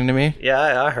 are you listening to me?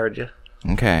 Yeah, I heard you.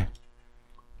 Okay.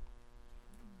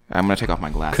 I'm going to take off my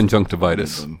glasses.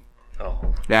 Conjunctivitis.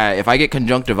 Oh. Yeah, if I get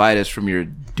conjunctivitis from your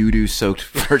doo-doo soaked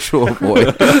Virtual Boy.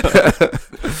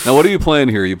 Now, what are you playing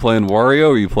here? Are you playing Wario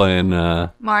or are you playing...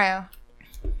 Mario.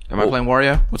 Am I playing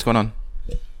Wario? What's going on?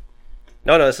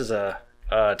 No, this is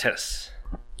tennis.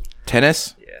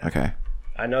 Tennis? Yeah. Okay.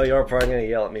 I know you're probably going to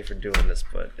yell at me for doing this,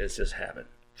 but it's just habit.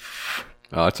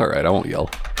 Oh, it's all right. I won't yell.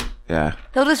 Yeah.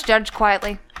 They'll just judge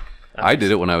quietly. I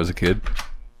did it when I was a kid.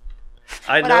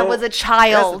 When I was a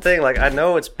child. That's the thing. Like, I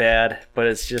know it's bad, but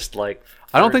it's just like...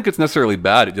 I don't think it's necessarily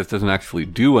bad. It just doesn't actually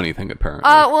do anything, apparently.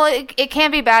 Well, it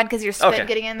can be bad because your spit Okay,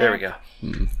 getting in there. there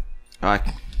we go.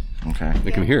 Okay.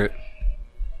 You can hear it.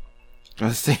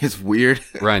 This thing is weird.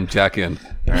 Ryan, jack in.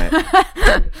 All right.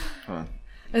 Hold on.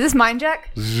 Is this Mind Jack?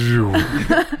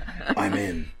 I'm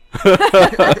in.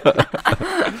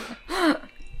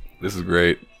 This is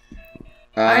great.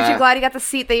 Aren't you glad you got the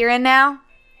seat that you're in now?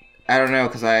 I don't know,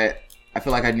 because I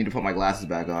feel like I need to put my glasses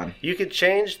back on. You can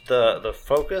change the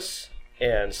focus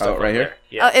and stuff right here?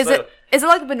 there. Yeah. Is it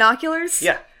like binoculars?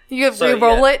 Yeah. You So,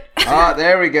 roll yeah. it. Ah,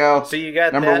 there we go. So you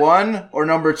got number that. 1 or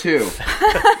number 2?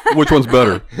 Which one's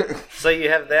better? So you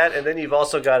have that, and then you've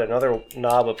also got another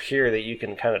knob up here that you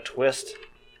can kind of twist.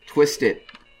 Twist it.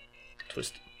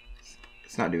 Twist.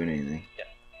 It's not doing anything.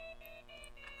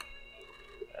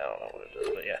 I don't know what it does,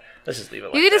 but yeah. Let's just leave it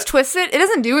like You can just that. twist it. It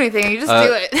doesn't do anything. You just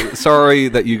do it. Sorry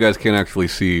that you guys can't actually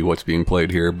see what's being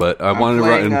played here, but I wanted to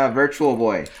Playing run. Virtual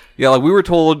Boy. Yeah, like we were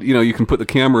told, you can put the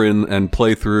camera in and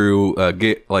play through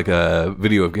like a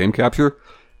video of game capture,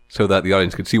 so that the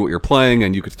audience could see what you're playing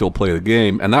and you could still play the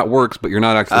game, and that works. But you're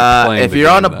not actually playing. If the you're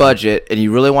game on a then. budget and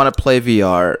you really want to play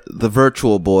VR, the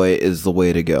Virtual Boy is the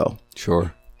way to go.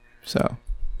 Sure,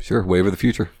 wave of the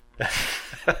future.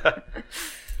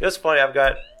 It's funny. I've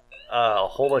got a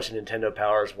whole bunch of Nintendo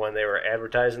Powers when they were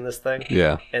advertising this thing.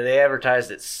 Yeah, And they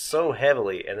advertised it so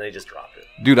heavily, and they just dropped it.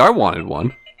 dude, I wanted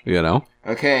one.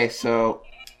 Okay, so...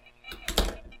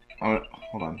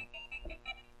 hold on.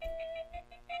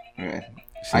 Okay.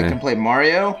 I can play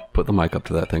Mario Put the mic up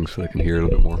to that thing so they can hear it a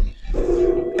bit more.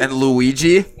 and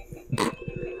Luigi.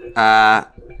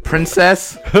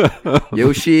 Princess.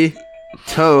 Yoshi.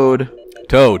 Toad.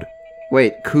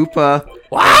 Wait, Koopa.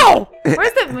 Wow!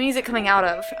 Where's the music coming out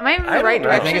of? Am I in the right know.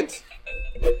 I direction? think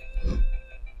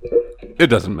it's... It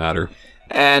doesn't matter.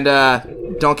 And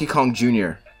Donkey Kong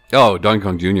Jr. Oh, Donkey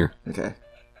Kong Jr. Okay.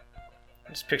 I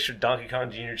just pictured Donkey Kong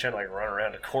Jr. trying to like run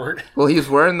around a court. Well, he was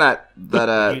wearing that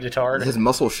Unitard. his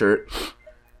muscle shirt.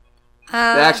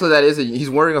 Actually, that is he's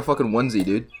wearing a fucking onesie,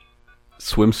 dude.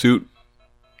 Swimsuit.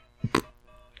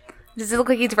 Does it look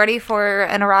like he's ready for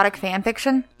an erotic fan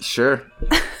fiction? Sure.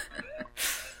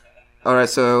 All right,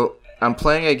 so I'm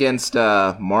playing against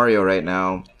Mario right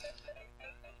now.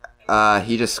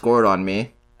 He just scored on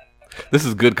me. This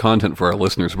is good content for our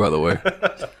listeners, by the way.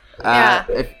 Yeah.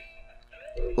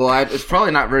 It's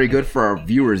probably not very good for our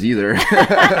viewers either.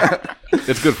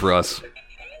 It's good for us.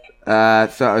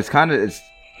 So it's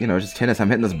just tennis. I'm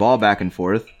hitting this ball back and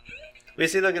forth. We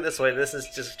see, look at it this way. This is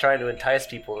just trying to entice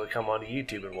people to come onto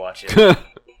YouTube and watch it.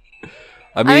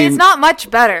 I I mean, it's not much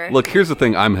better. Look, here's the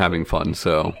thing. I'm having fun,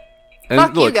 so. And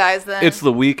Fuck you guys, then. It's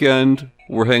the weekend.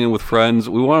 We're hanging with friends.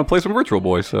 We want to play some Virtual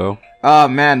Boy, so. Oh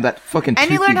man, that fucking.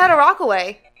 And you learned how to rock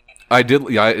away. I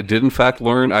did in fact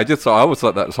learn. I always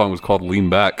thought that song was called Lean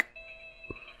Back.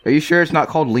 Are you sure it's not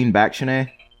called Lean Back,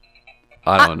 Shanae?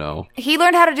 I don't know. He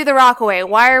learned how to do the rock away.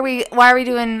 Why are we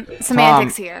doing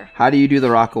semantics here? How do you do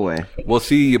the rock away? Well,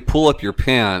 see, you pull up your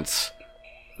pants,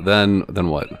 then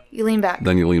what? You lean back.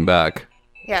 Then you lean back.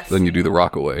 Yes. Then you do the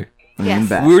rock away. Lean Yes.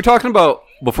 back. We were talking about,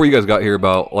 before you guys got here,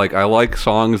 about, like, I like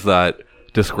songs that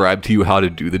describe to you how to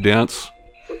do the dance.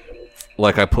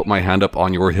 Like, I put my hand up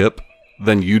on your hip,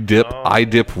 then you dip, I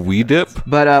dip, we dip.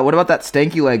 But what about that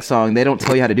Stanky Leg song? They don't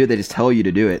tell you how to do it; they just tell you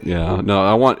to do it. Yeah, no,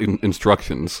 I want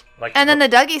instructions. Like, And then the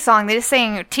Dougie song, they just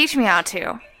saying, teach me how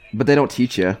to. But they don't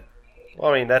teach you.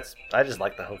 well, I mean, I just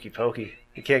like the hokey pokey.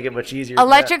 You can't get much easier. than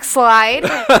Electric Slide.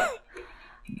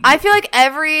 I feel like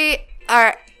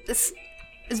this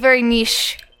is very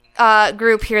niche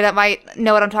group here that might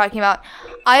know what I'm talking about.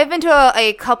 I've been to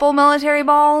a couple military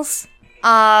balls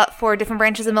for different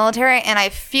branches of military, and I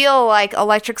feel like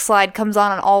Electric Slide comes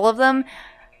on all of them,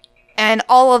 and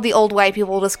all of the old white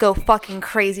people just go fucking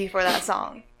crazy for that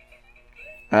song.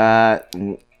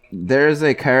 There's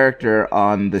a character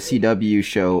on the CW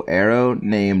show Arrow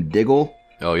named Diggle.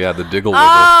 Oh, yeah, the diggle wiggle.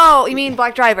 Oh, you mean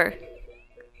Black Driver?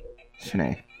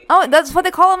 Shanae. Oh, that's what they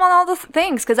call him on all the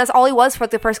things, because that's all he was for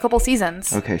like, the first couple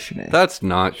seasons. Okay, Shanae. That's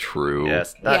not true.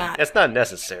 Yes, Yeah. it's not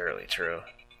necessarily true.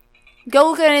 Go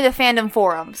look at any of the fandom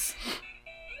forums.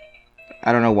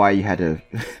 I don't know why you had to.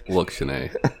 Look,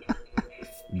 Shanae.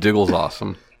 Diggle's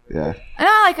awesome. Yeah. I know,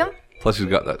 I like him. Plus, he's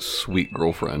got that sweet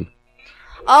girlfriend.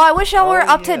 Oh, I wish I were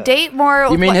up to date more.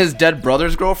 You mean his dead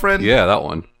brother's girlfriend? Yeah, that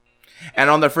one. And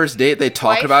on their first date, they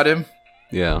talked Wife? about him.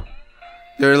 Yeah.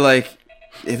 They're like,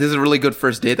 "Hey, this is a really good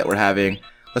first date that we're having.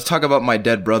 Let's talk about my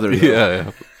dead brother." Though.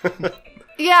 Yeah.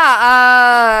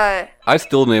 Yeah, I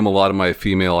still name a lot of my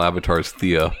female avatars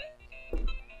Thea.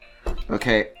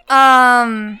 Okay.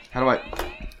 How How do I?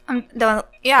 I'm done. What are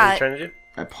Yeah. you trying to do?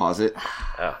 I pause it.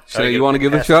 Oh, So you want to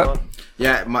give it a shot?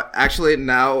 Yeah. Actually,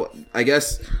 now I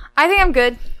guess. I think I'm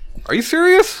good. Are you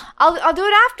serious? I'll do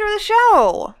it after the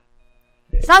show.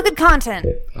 It's not good content.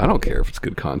 I don't care if it's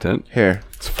good content. Here.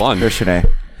 It's fun. Here,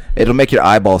 Shanae. It'll make your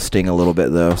eyeballs sting a little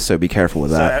bit though, so be careful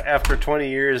with So that. after 20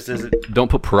 years, does it Don't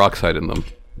put peroxide in them.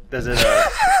 does it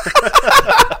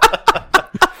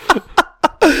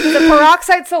The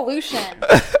peroxide solution.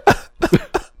 I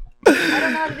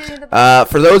don't know how to do the.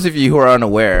 For those of you who are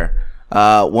unaware,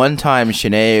 one time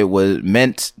Shanae was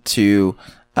meant to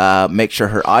make sure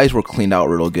her eyes were cleaned out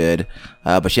real good,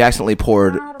 but she accidentally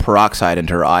poured peroxide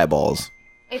into her eyeballs.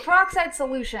 A peroxide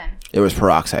solution. There was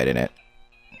peroxide in it.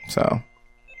 So,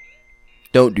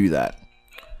 don't do that.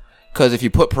 Because if you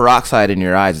put peroxide in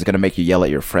your eyes, it's going to make you yell at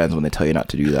your friends when they tell you not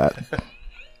to do that.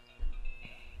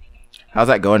 How's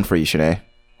that going for you, Shanae?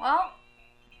 Well,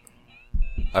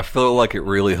 I feel like it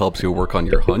really helps you work on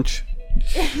your hunch.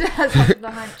 it does help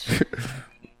the hunch.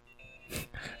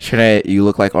 Shanae, you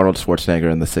look like Arnold Schwarzenegger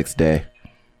in The Sixth Day.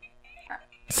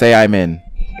 Say I'm in.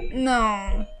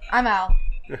 No, I'm out.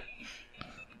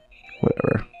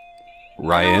 Whatever.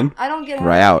 Ryan? I don't get how-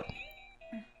 Right out.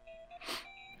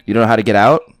 You don't know how to get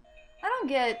out? I don't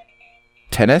get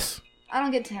Tennis?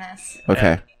 tennis.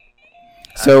 Okay.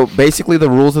 So basically, the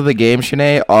rules of the game,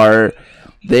 Shanae, are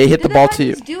they hit the ball to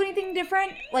you. Do anything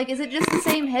different? Like, is it just the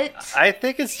same hit? I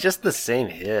think it's just the same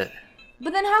hit.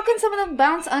 But then how can some of them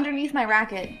bounce underneath my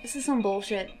racket? This is some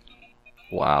bullshit.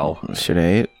 Wow.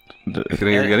 Shanae,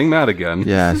 You're getting mad again.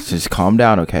 yeah, just calm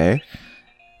down, okay?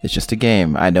 It's just a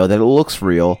game. I know that it looks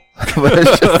real, but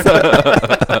it's just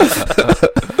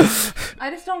I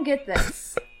just don't get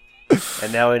this.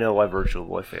 And now we know why Virtual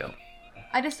Boy failed.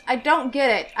 I don't get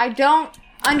it. I don't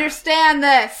understand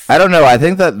this. I don't know. I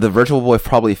think that the Virtual Boy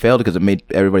probably failed because it made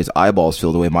everybody's eyeballs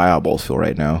feel the way my eyeballs feel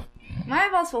right now. My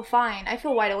eyeballs feel fine. I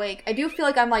feel wide awake. I do feel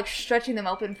like I'm like stretching them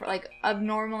open for like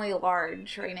abnormally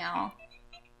large right now.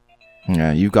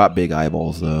 Yeah, you've got big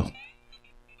eyeballs though.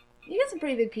 You got some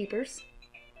pretty big peepers.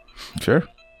 Sure.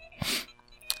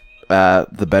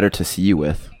 The better to see you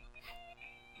with.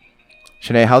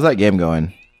 Shanae, how's that game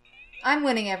going? I'm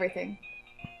winning everything.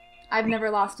 I've never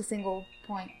lost a single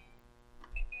point.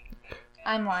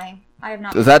 I'm lying. I have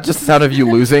not. Is that just the sound of you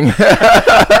losing?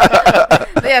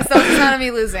 Yes, that's the sound of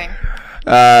me losing.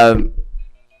 I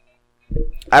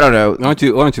don't know. Why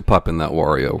don't you pop in that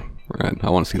Wario, Ryan? I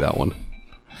want to see that one.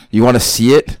 You want to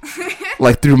see it?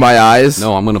 Like through my eyes?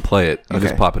 No, I'm going to play it. You Okay.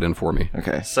 just pop it in for me.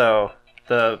 Okay. So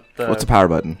the What's the power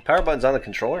button? power button's on the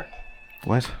controller,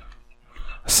 What?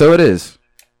 So it is.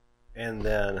 and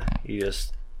then you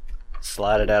just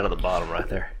slide it out of the bottom right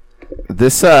there.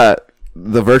 This the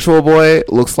Virtual Boy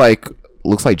looks like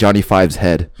Johnny Five's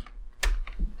head.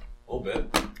 A little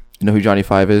bit. You know who Johnny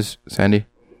Five is, Sandy?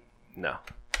 No.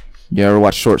 You ever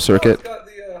watch Short Circuit? got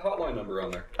the hotline number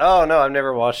on there. Oh no, I've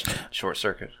never watched Short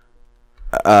Circuit.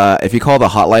 If you call the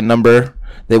hotline number,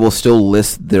 they will still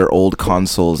list their old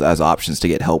consoles as options to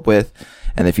get help with.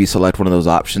 And if you select one of those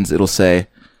options, it'll say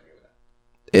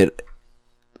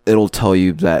it'll tell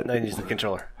you that No, you use the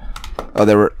controller.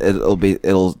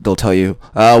 they'll tell you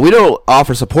we don't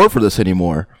offer support for this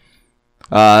anymore.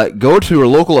 Go to your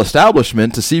local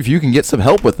establishment to see if you can get some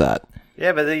help with that.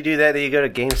 Yeah, but then you do that, then you go to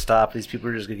GameStop. These people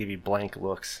are just gonna give you blank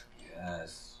looks.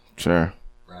 Yes. Sure.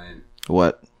 Ryan,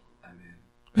 What? I'm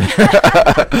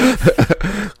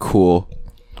in. Cool.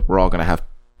 We're all gonna have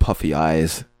puffy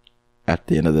eyes at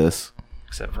the end of this.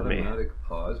 Except for me. Automatic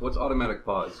pause. What's automatic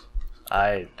pause?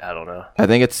 I don't know. I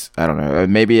think it's, I don't know,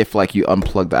 maybe if like you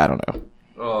unplug the, I don't know.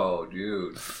 Oh,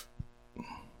 dude.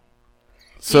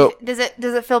 So does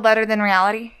it feel better than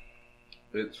reality?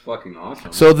 It's fucking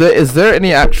awesome. so is there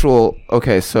any actual,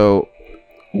 okay, so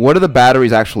what are the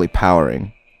batteries actually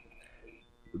powering?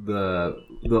 The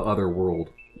other world.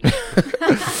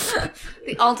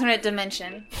 The alternate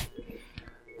dimension.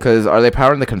 Because are they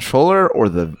powering the controller or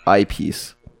the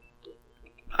eyepiece?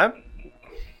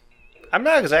 I'm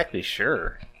not exactly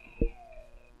sure.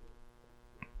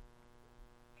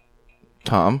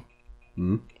 Tom?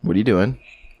 What are you doing?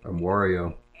 I'm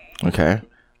Wario. Okay.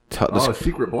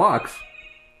 Secret blocks.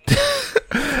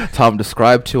 Tom,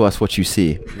 describe to us what you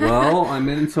see. Well, I'm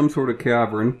in some sort of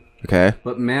cavern, Okay.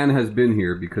 but man has been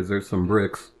here because there's some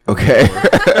bricks. Okay.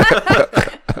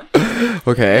 You're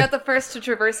Okay. not the first to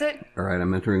traverse it. All right,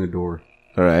 I'm entering a door.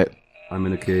 All right. I'm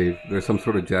in a cave. There's some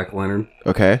sort of jack-o'-lantern.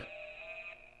 Okay.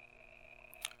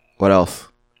 What else?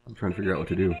 I'm trying to figure out what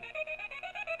to do.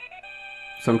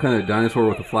 Some kind of dinosaur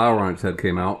with a flower on its head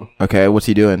came out. Okay. What's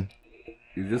he doing?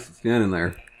 He's just standing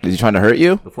there. Is he trying to hurt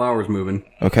you? The flower's moving.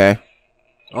 Okay.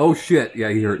 Oh shit! Yeah,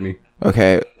 he hurt me.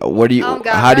 Okay. What do you? Oh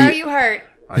god, how do where are you? you hurt?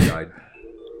 I died.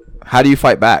 How do you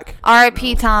fight back?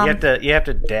 R.I.P. Tom. You have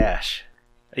to dash.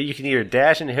 You can either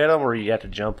dash and hit them, or you have to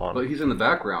jump on But them. he's in the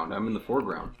background. I'm in the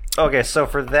foreground. Okay, so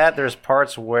for that, there's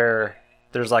parts where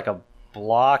there's like a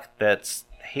block that's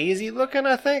hazy looking,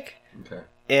 I think. Okay,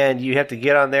 And you have to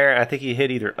get on there. And I think you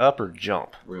hit either up or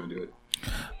jump. we're gonna do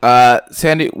it.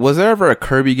 Sandy, was there ever a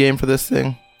Kirby game for this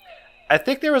thing? I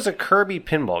think there was a Kirby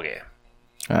pinball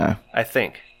game. I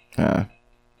think. I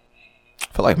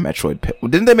felt like Metroid.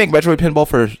 Didn't they make Metroid Pinball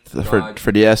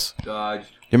for DS? Dodge.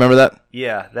 You remember that?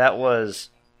 Yeah, that was.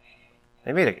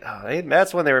 They made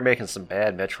that's when they were making some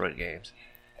bad Metroid games.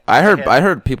 I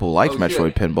heard people liked Oh, Metroid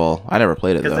shit. Pinball. I never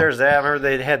played it Because though. there's that. I remember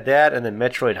they had that, and then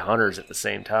Metroid Hunters at the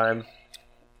same time.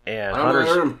 And I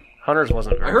heard him. Hunters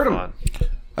wasn't very heard him.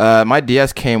 fun. My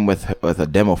DS came with a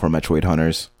demo for Metroid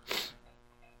Hunters.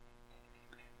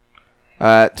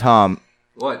 Tom,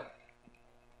 What?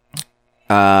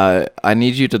 I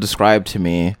need you to describe to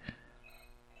me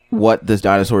what this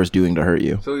dinosaur is doing to hurt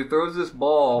you. So he throws this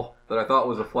ball that I thought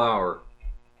was a flower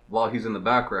while he's in the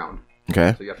background.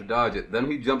 Okay. So you have to dodge it. Then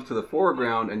he jumps to the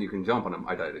foreground and you can jump on him.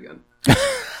 I died again.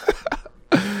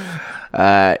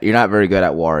 You're not very good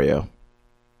at Wario.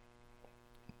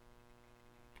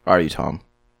 Are you, Tom?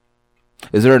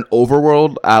 Is there an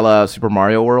overworld a la Super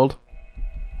Mario World?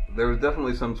 There was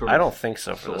definitely some sort of I don't think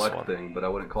so for this select one. thing, but I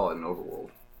wouldn't call it an overworld.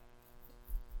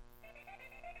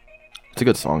 It's a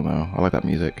good song though. I like that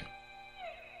music.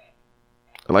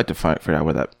 I'd like to figure out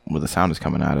where the sound is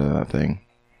coming out of that thing.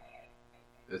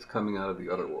 It's coming out of the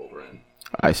other world, Ryan.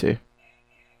 I see.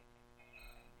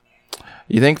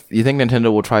 You think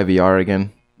Nintendo will try VR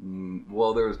again?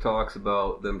 Well, there was talks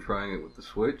about them trying it with the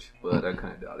Switch, but I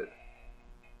kind of doubt it.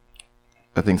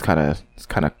 That thing's kind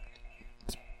of.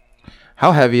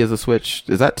 How heavy is the Switch?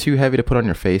 Is that too heavy to put on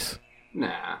your face?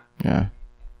 Nah. Yeah.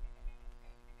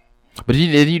 But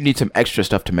you need some extra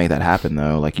stuff to make that happen,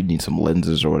 though. Like you need some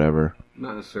lenses or whatever.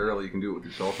 Not necessarily. You can do it with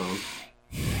your cell phone.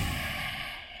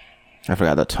 I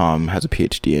forgot that Tom has a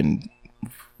PhD in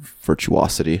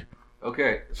virtuosity.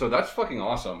 Okay, so that's fucking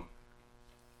awesome.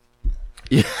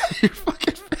 Yeah, your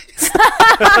fucking face.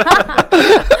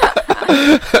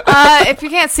 If you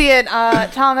can't see it,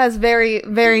 Tom has very,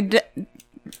 very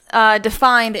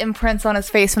defined imprints on his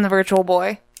face from the Virtual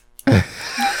Boy.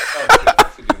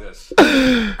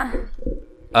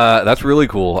 That's really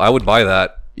cool. I would buy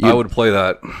that. I would play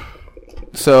that.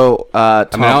 So, Tom,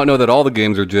 I mean, I don't know that all the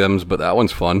games are gems, but that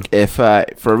one's fun. if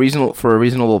for a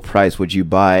reasonable price, would you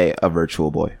buy a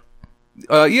Virtual Boy?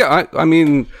 Yeah, I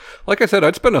mean, like I said,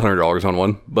 I'd spend $100 on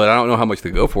one, but I don't know how much they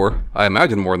go for. I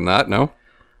imagine more than that. No.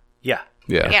 Yeah.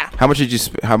 Yeah. Yeah. How much did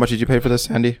you pay for this,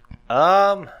 Andy?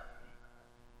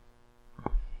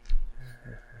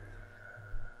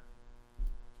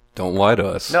 Don't lie to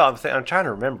us. No, I'm trying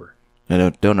to remember. No,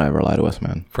 don't ever lie to us,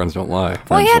 man. Friends don't lie.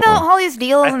 Well, yeah, no, all these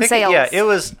deals I and think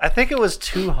sales. I think it was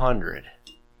 200.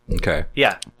 Okay.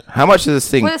 Yeah. How much is this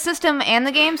thing? For the system and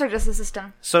the games, or just the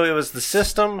system? So it was the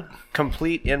system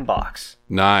complete in box,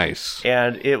 Nice.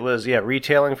 and it was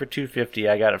retailing for 250.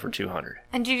 I got it for 200.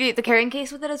 And did you get the carrying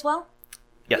case with it as well?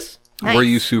 Yes. Nice. Were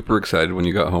you super excited when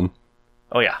you got home?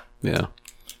 Oh yeah. Yeah.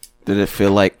 Did it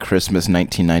feel like Christmas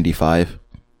 1995?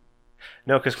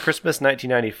 No, because Christmas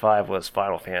 1995 was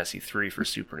Final Fantasy III for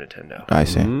Super Nintendo. I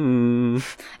see.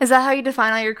 Is that how you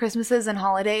define all your Christmases and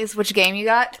holidays? Which game you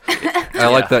got? I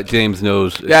like that James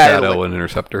knows Yeah, Shadow like- and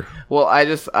Interceptor. Well, I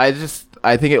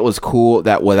think it was cool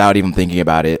that without even thinking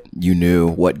about it, you knew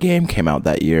what game came out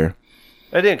that year.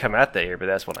 It didn't come out that year, but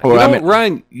that's when I. Well, You I know, mean-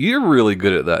 Ryan, you're really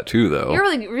good at that too, though.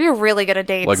 you're really good at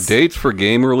dates. Like dates for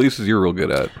game releases, you're real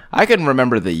good at. I can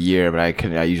remember the year, but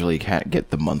I usually can't get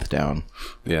the month down.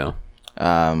 Yeah.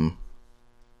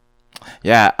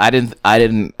 Yeah, I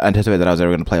didn't anticipate that I was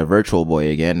ever going to play a Virtual Boy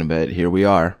again, but here we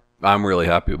are. I'm really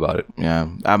happy about it. Yeah,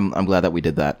 I'm glad that we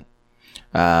did that.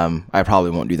 I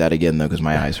probably won't do that again though because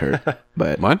my eyes hurt.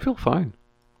 But Mine feel fine.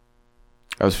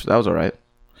 that was all right.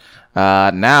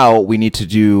 Now we need to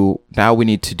do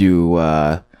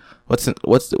what's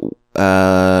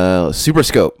the Super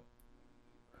Scope.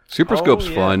 Super Scope's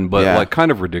yeah. fun, but Yeah. like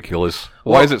kind of ridiculous.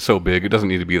 Why is it so big? It doesn't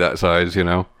need to be that size, you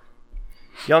know?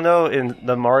 Y'all know in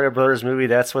the Mario Brothers movie,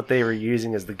 that's what they were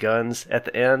using as the guns at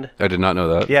the end. I did not know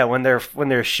that. Yeah, when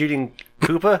they're shooting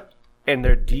Koopa and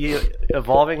they're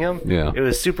de-evolving him. Yeah. It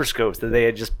was Super Scopes that they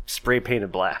had just spray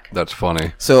painted black. That's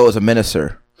funny. So it was a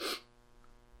Minicer.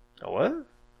 A what?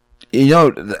 You know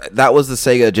that was the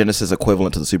Sega Genesis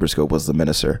equivalent to the Super Scope was the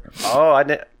Minicer. Oh, I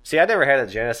never had a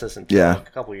Genesis until Yeah. a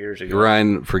couple years ago.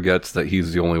 Ryan forgets that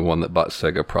he's the only one that bought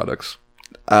Sega products.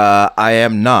 I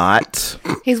am not.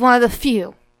 He's one of the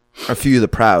few. A few of the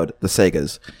proud, the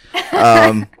Segas.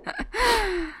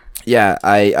 Yeah,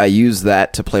 I used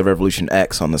that to play Revolution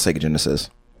X on the Sega Genesis.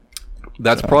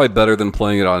 That's probably better than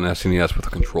playing it on SNES with a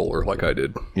controller like I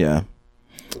did. Yeah.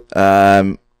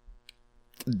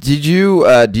 Did you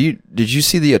did you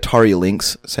see the Atari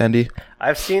Lynx, Sandy?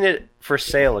 I've seen it for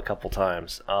sale a couple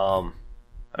times. I've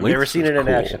Lynx never seen is it in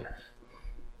cool. action.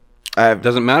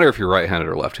 Doesn't matter if you're right-handed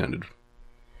or left-handed.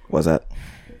 Was that?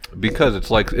 Because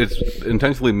it's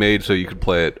intentionally made so you could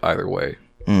play it either way.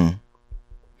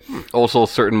 Also,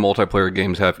 certain multiplayer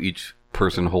games have each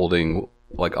person holding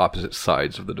like opposite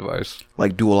sides of the device.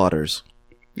 Like Dual Otters.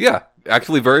 Yeah,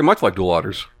 actually, very much like Dual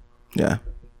Otters. Yeah,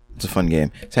 it's a fun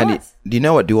game. Sandy, Nice. do you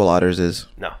know what Dual Otters is?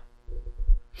 No.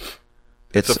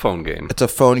 It's a phone game. It's a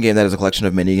phone game that is a collection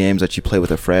of mini games that you play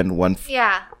with a friend. One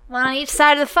on each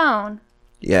side of the phone.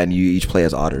 Yeah, and you each play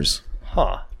as otters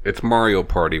Huh. It's Mario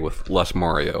Party with less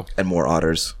Mario. and more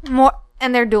otters. More,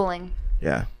 and they're dueling.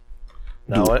 Yeah.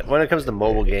 No, when it comes to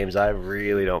mobile games, I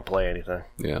really don't play anything.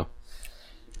 Yeah.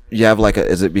 You have like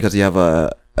is it because you have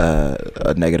a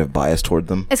negative bias toward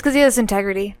them? It's because he has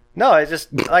integrity. No, I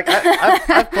just like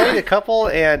I've played a couple,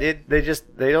 and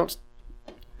they don't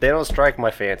strike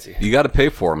my fancy. You got to pay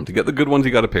for them. To get the good ones,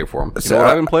 you got to pay for them. You So know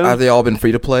what I've been playing? have they all been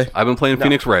free to play? I've been playing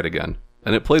Phoenix Wright again.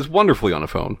 And it plays wonderfully on a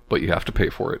phone, but you have to pay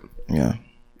for it. Yeah.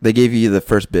 They gave you the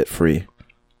first bit free.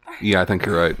 Yeah, I think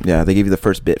you're right. Yeah, they gave you the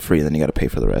first bit free, and then you got to pay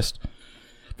for the rest.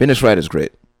 Phoenix Wright is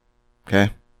great.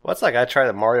 Okay. Well, it's like I tried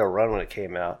the Mario Run when it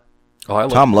came out. Oh, I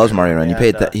love Tom loves Mario Run. Yeah, You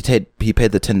paid that. He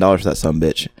paid the $10 for that some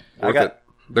bitch. Worth I got- it.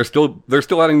 They're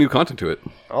still adding new content to it.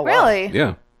 Oh, wow. Really?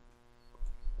 Yeah.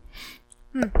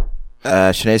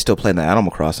 Sinead's still playing the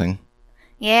Animal Crossing.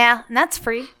 Yeah, and that's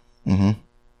free.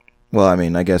 Well, I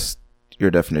mean, I guess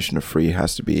your definition of free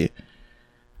has to be.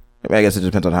 I guess it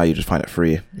depends on how you just find it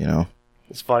free. You know.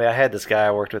 It's funny. I had this guy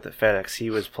I worked with at FedEx. He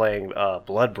was playing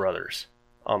Blood Brothers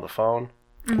on the phone.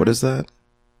 What is that?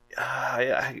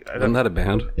 I Isn't don't, that a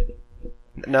band?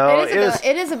 no,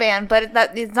 It is a band, but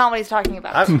it's not what he's talking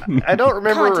about. I don't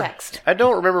remember. Context. I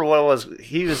don't remember what it was.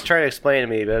 He was trying to explain to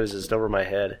me, but it was just over my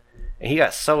head. And he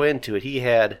got so into it. He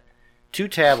had 2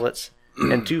 tablets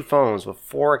and 2 phones with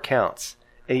 4 accounts.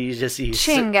 And he's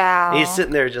Chingow.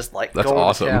 sitting there just like That's going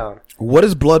awesome. to town. What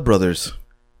is Blood Brothers?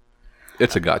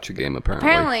 It's a gotcha game, apparently.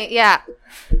 Apparently, yeah.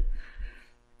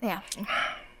 Yeah.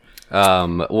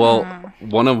 Well,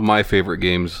 one of my favorite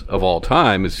games of all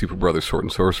time is Super Brothers Sword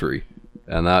and Sorcery.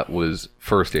 And that was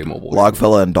first a mobile game.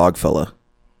 Logfella and Dogfella.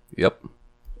 Yep.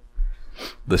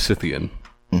 The Scythian.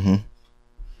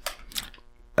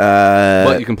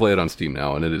 But you can play it on Steam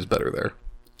now, and it is better there.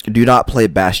 Do not play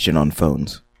Bastion on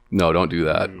phones. No, don't do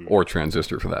that. Or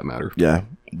Transistor, for that matter. Yeah,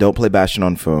 don't play Bastion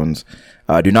on phones.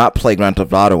 Do not play Grand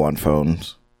Theft Auto on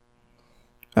phones.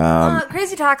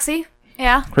 Crazy Taxi.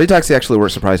 Yeah. Crazy Taxi actually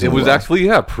works It surprisingly was well. actually,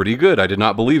 pretty good. I did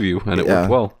not believe you, and it Yeah. worked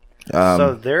well.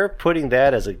 So they're putting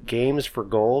that as a Games for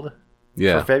Gold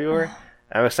Yeah. for February.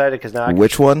 I'm excited because now I can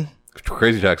Which one?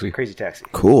 Crazy Taxi. Crazy Taxi.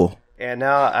 Cool. And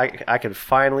now I can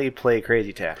finally play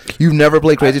Crazy Taxi. You've never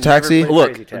played Crazy I've never Taxi? played- Look,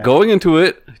 Crazy Taxi. going into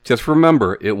it, just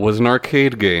remember, it was an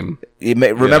arcade game.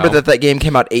 Remember know. that game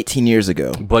came out 18 years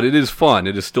ago. But it is fun.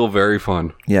 It is still very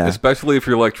fun. Yeah. Especially if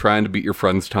you're like trying to beat your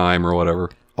friend's time or whatever.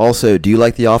 Also, do you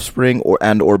like The Offspring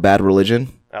or Bad Religion?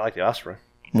 I like the Offspring.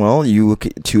 Well,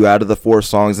 2 out of the 4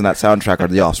 songs in that soundtrack are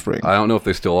The Offspring. I don't know if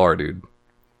they still are, dude.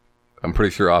 I'm pretty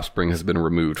sure Offspring has been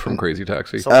removed from Crazy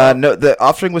Taxi. So- No, the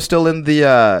Offspring was still in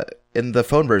the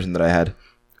phone version that I had.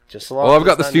 Just so long Well, as I've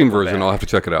got it's the not Steam Nickelback. version. I'll have to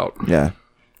check it out. Yeah.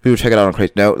 We would check it out on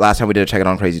Crazy. No, last time we did a check it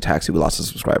out on Crazy Taxi, we lost a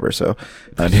subscriber, so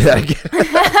I'll do that again.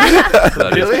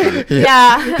 That is true.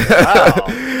 Yeah.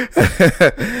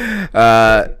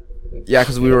 Yeah,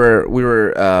 because we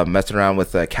were messing around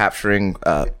with capturing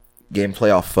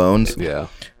gameplay off phones. Yeah.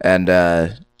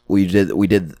 And we did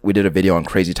a video on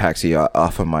Crazy Taxi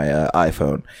off of my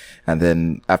iPhone, and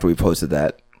then after we posted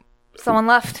that, Someone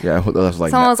left. yeah, I was like,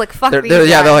 Someone was like, "Fuck they're, these they're-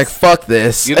 yeah, they're like, guys." fuck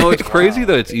this. You know, it's crazy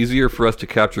that it's easier for us to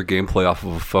capture gameplay off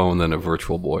of a phone than a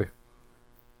Virtual Boy.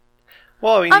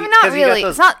 Well, I mean, not 'cause you got really.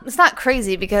 those- It's not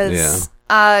crazy because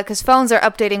phones are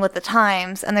updating with the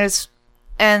times, and there's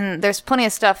plenty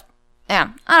of stuff. Yeah,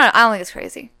 I don't think it's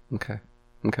crazy. Okay.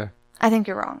 I think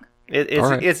you're wrong. It's All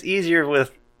right. it's easier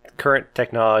with current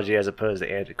technology as opposed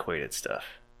to antiquated stuff.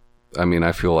 I mean,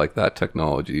 I feel like that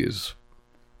technology is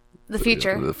The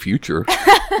future. the future.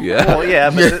 Yeah. Well, yeah,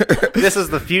 but this is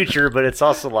the future, but it's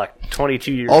also like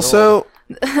 22 years old. Also,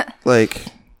 like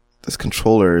this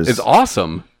controller is It's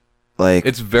awesome. like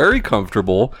It's very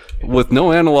comfortable with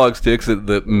no analog sticks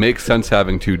that makes sense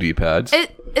having 2 D-pads.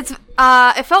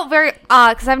 It felt very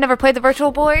because I've never played the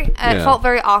Virtual Boy, and Yeah. it felt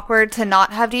very awkward to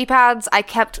not have D-pads. I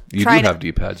kept You do trying have to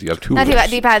D-pads. You have 2 not of those.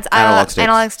 D-pads,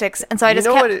 Analog sticks. and so I You just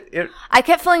know kept what? I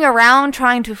kept feeling around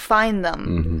trying to find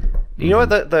them. You know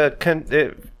what?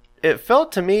 It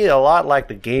felt to me a lot like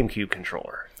the GameCube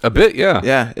controller. A bit, yeah.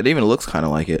 Yeah, it even looks kind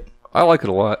of like it. I like it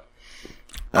a lot.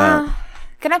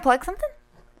 Can I plug something?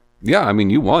 Yeah, I mean,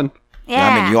 you won. Yeah.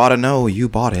 I mean, you ought to know you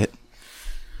bought it.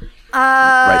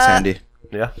 Right, Sandy?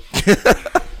 Yeah.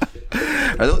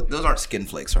 Those aren't skin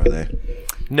flakes, are they?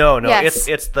 No, Yes.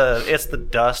 it's the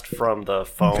dust from the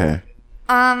foam. Okay.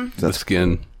 The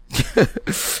skin.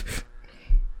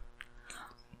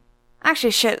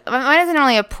 Actually, shit. Mine isn't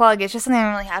really a plug. It's just something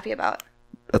I'm really happy about.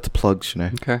 That's a plug,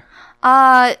 Shanae. Okay.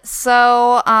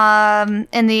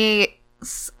 In the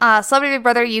Celebrity Big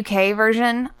Brother UK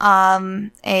version,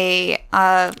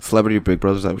 Celebrity Big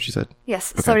Brother, is that what you said?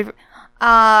 yes, Celebrity.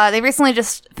 They recently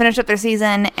just finished up their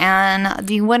season, and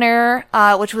the winner,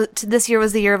 which was this year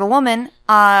was the Year of a Woman,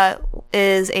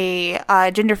 is a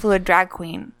gender fluid drag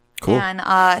queen. Cool.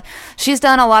 And she's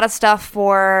done a lot of stuff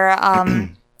for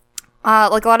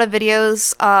like a lot of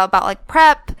videos about like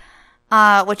PrEP,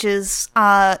 which is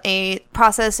a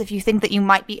process if you think that you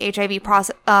might be HIV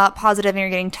positive and you're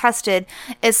getting tested,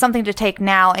 is something to take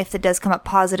now if it does come up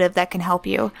positive that can help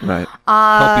you. Right.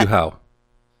 Help you how?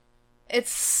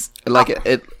 It's Like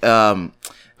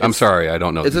I'm sorry, I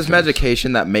don't know. it's this details.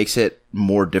 medication that makes it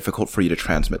more difficult for you to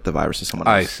transmit the virus to someone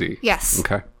else. I see. yes.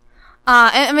 Okay.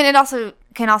 I mean, it also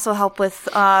can also help with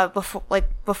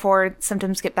before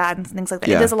symptoms get bad and things like that.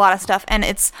 Yeah. It does a lot of stuff, and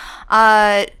it's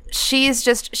she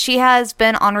has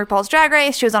been on RuPaul's Drag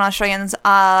Race. She was on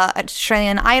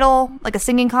Australian Idol, like a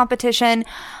singing competition.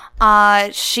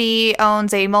 She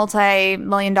owns a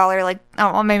multi-million-dollar,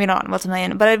 maybe not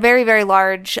multi-million, but a very, very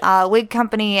large wig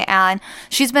company, and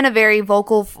she's been a very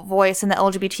vocal voice in the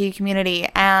LGBT community.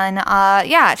 And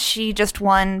yeah, she just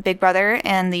won Big Brother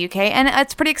in the UK, and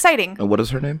it's pretty exciting. And what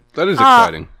is her name? That is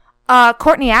exciting.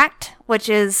 Courtney Act, which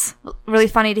is really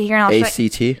funny to hear in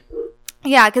Australia. ACT?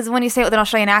 Yeah, because when you say it with an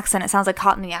Australian accent, it sounds like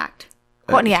Courtney Act.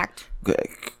 Courtney Act.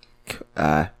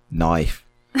 Knife.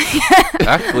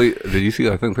 Actually, did you see?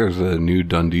 I think there's a new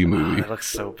Dundee movie. It looks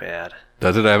so bad.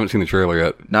 Does it? I haven't seen the trailer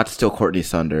yet. Not to steal Courtney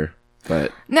Thunder,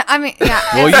 but No, I mean, yeah.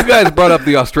 Well, you guys brought up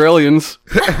the Australians.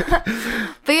 But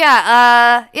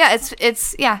yeah, it's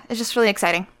just really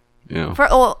exciting. Yeah,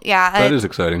 That is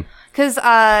exciting. Because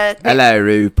hello,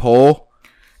 RuPaul.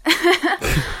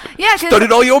 yeah,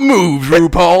 Studied all your moves,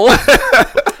 RuPaul.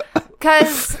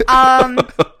 because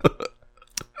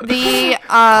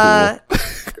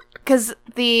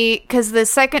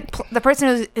the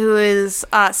person who is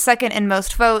second in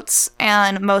most votes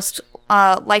and most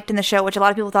liked in the show, which a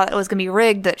lot of people thought it was going to be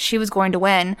rigged, that she was going to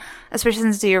win, especially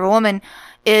since it's the Year of a Woman,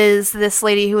 is this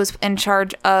lady who was in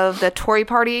charge of the Tory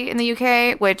party in the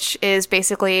UK, which is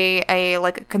basically a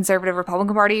conservative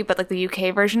Republican party, but like the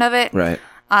UK version of it. Right.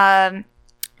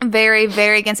 Very,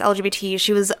 very against LGBT.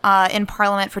 She was in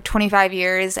Parliament for 25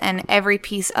 years, and every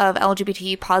piece of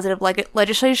LGBT positive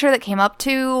legislature that came up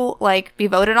to be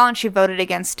voted on, she voted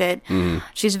against it.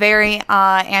 She's very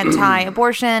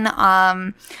anti-abortion.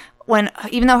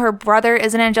 Even though her brother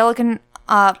is an Anglican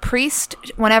priest,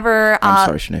 whenever I'm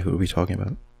sorry, Shanae, who are we talking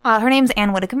about? her name's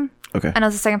Anne Widdecombe. Okay. And I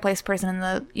was the second place person in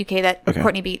the UK that Okay.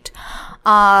 Courtney beat.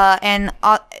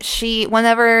 She,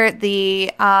 whenever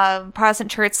the Protestant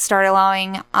church started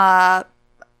allowing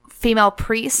female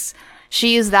priests,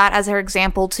 she used that as her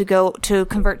example to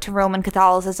convert to Roman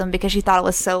Catholicism because she thought it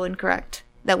was so incorrect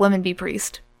that women be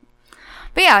priests.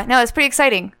 But yeah, no, it's pretty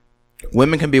exciting.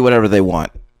 Women can be whatever they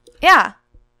want. Yeah.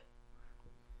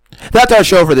 That's our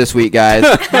show for this week, guys.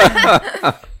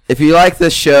 If you like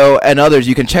this show and others,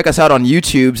 you can check us out on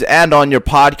YouTube's and on your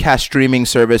podcast streaming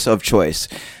service of choice.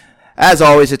 As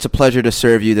always, it's a pleasure to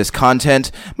serve you this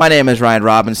content. My name is Ryan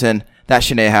Robinson. That's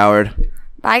Shanae Howard.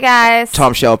 Bye, guys.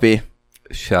 Tom Shelby.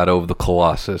 Shadow of the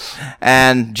Colossus.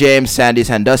 And James Sandy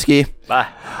Sandusky. Bye.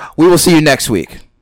 We will see you next week.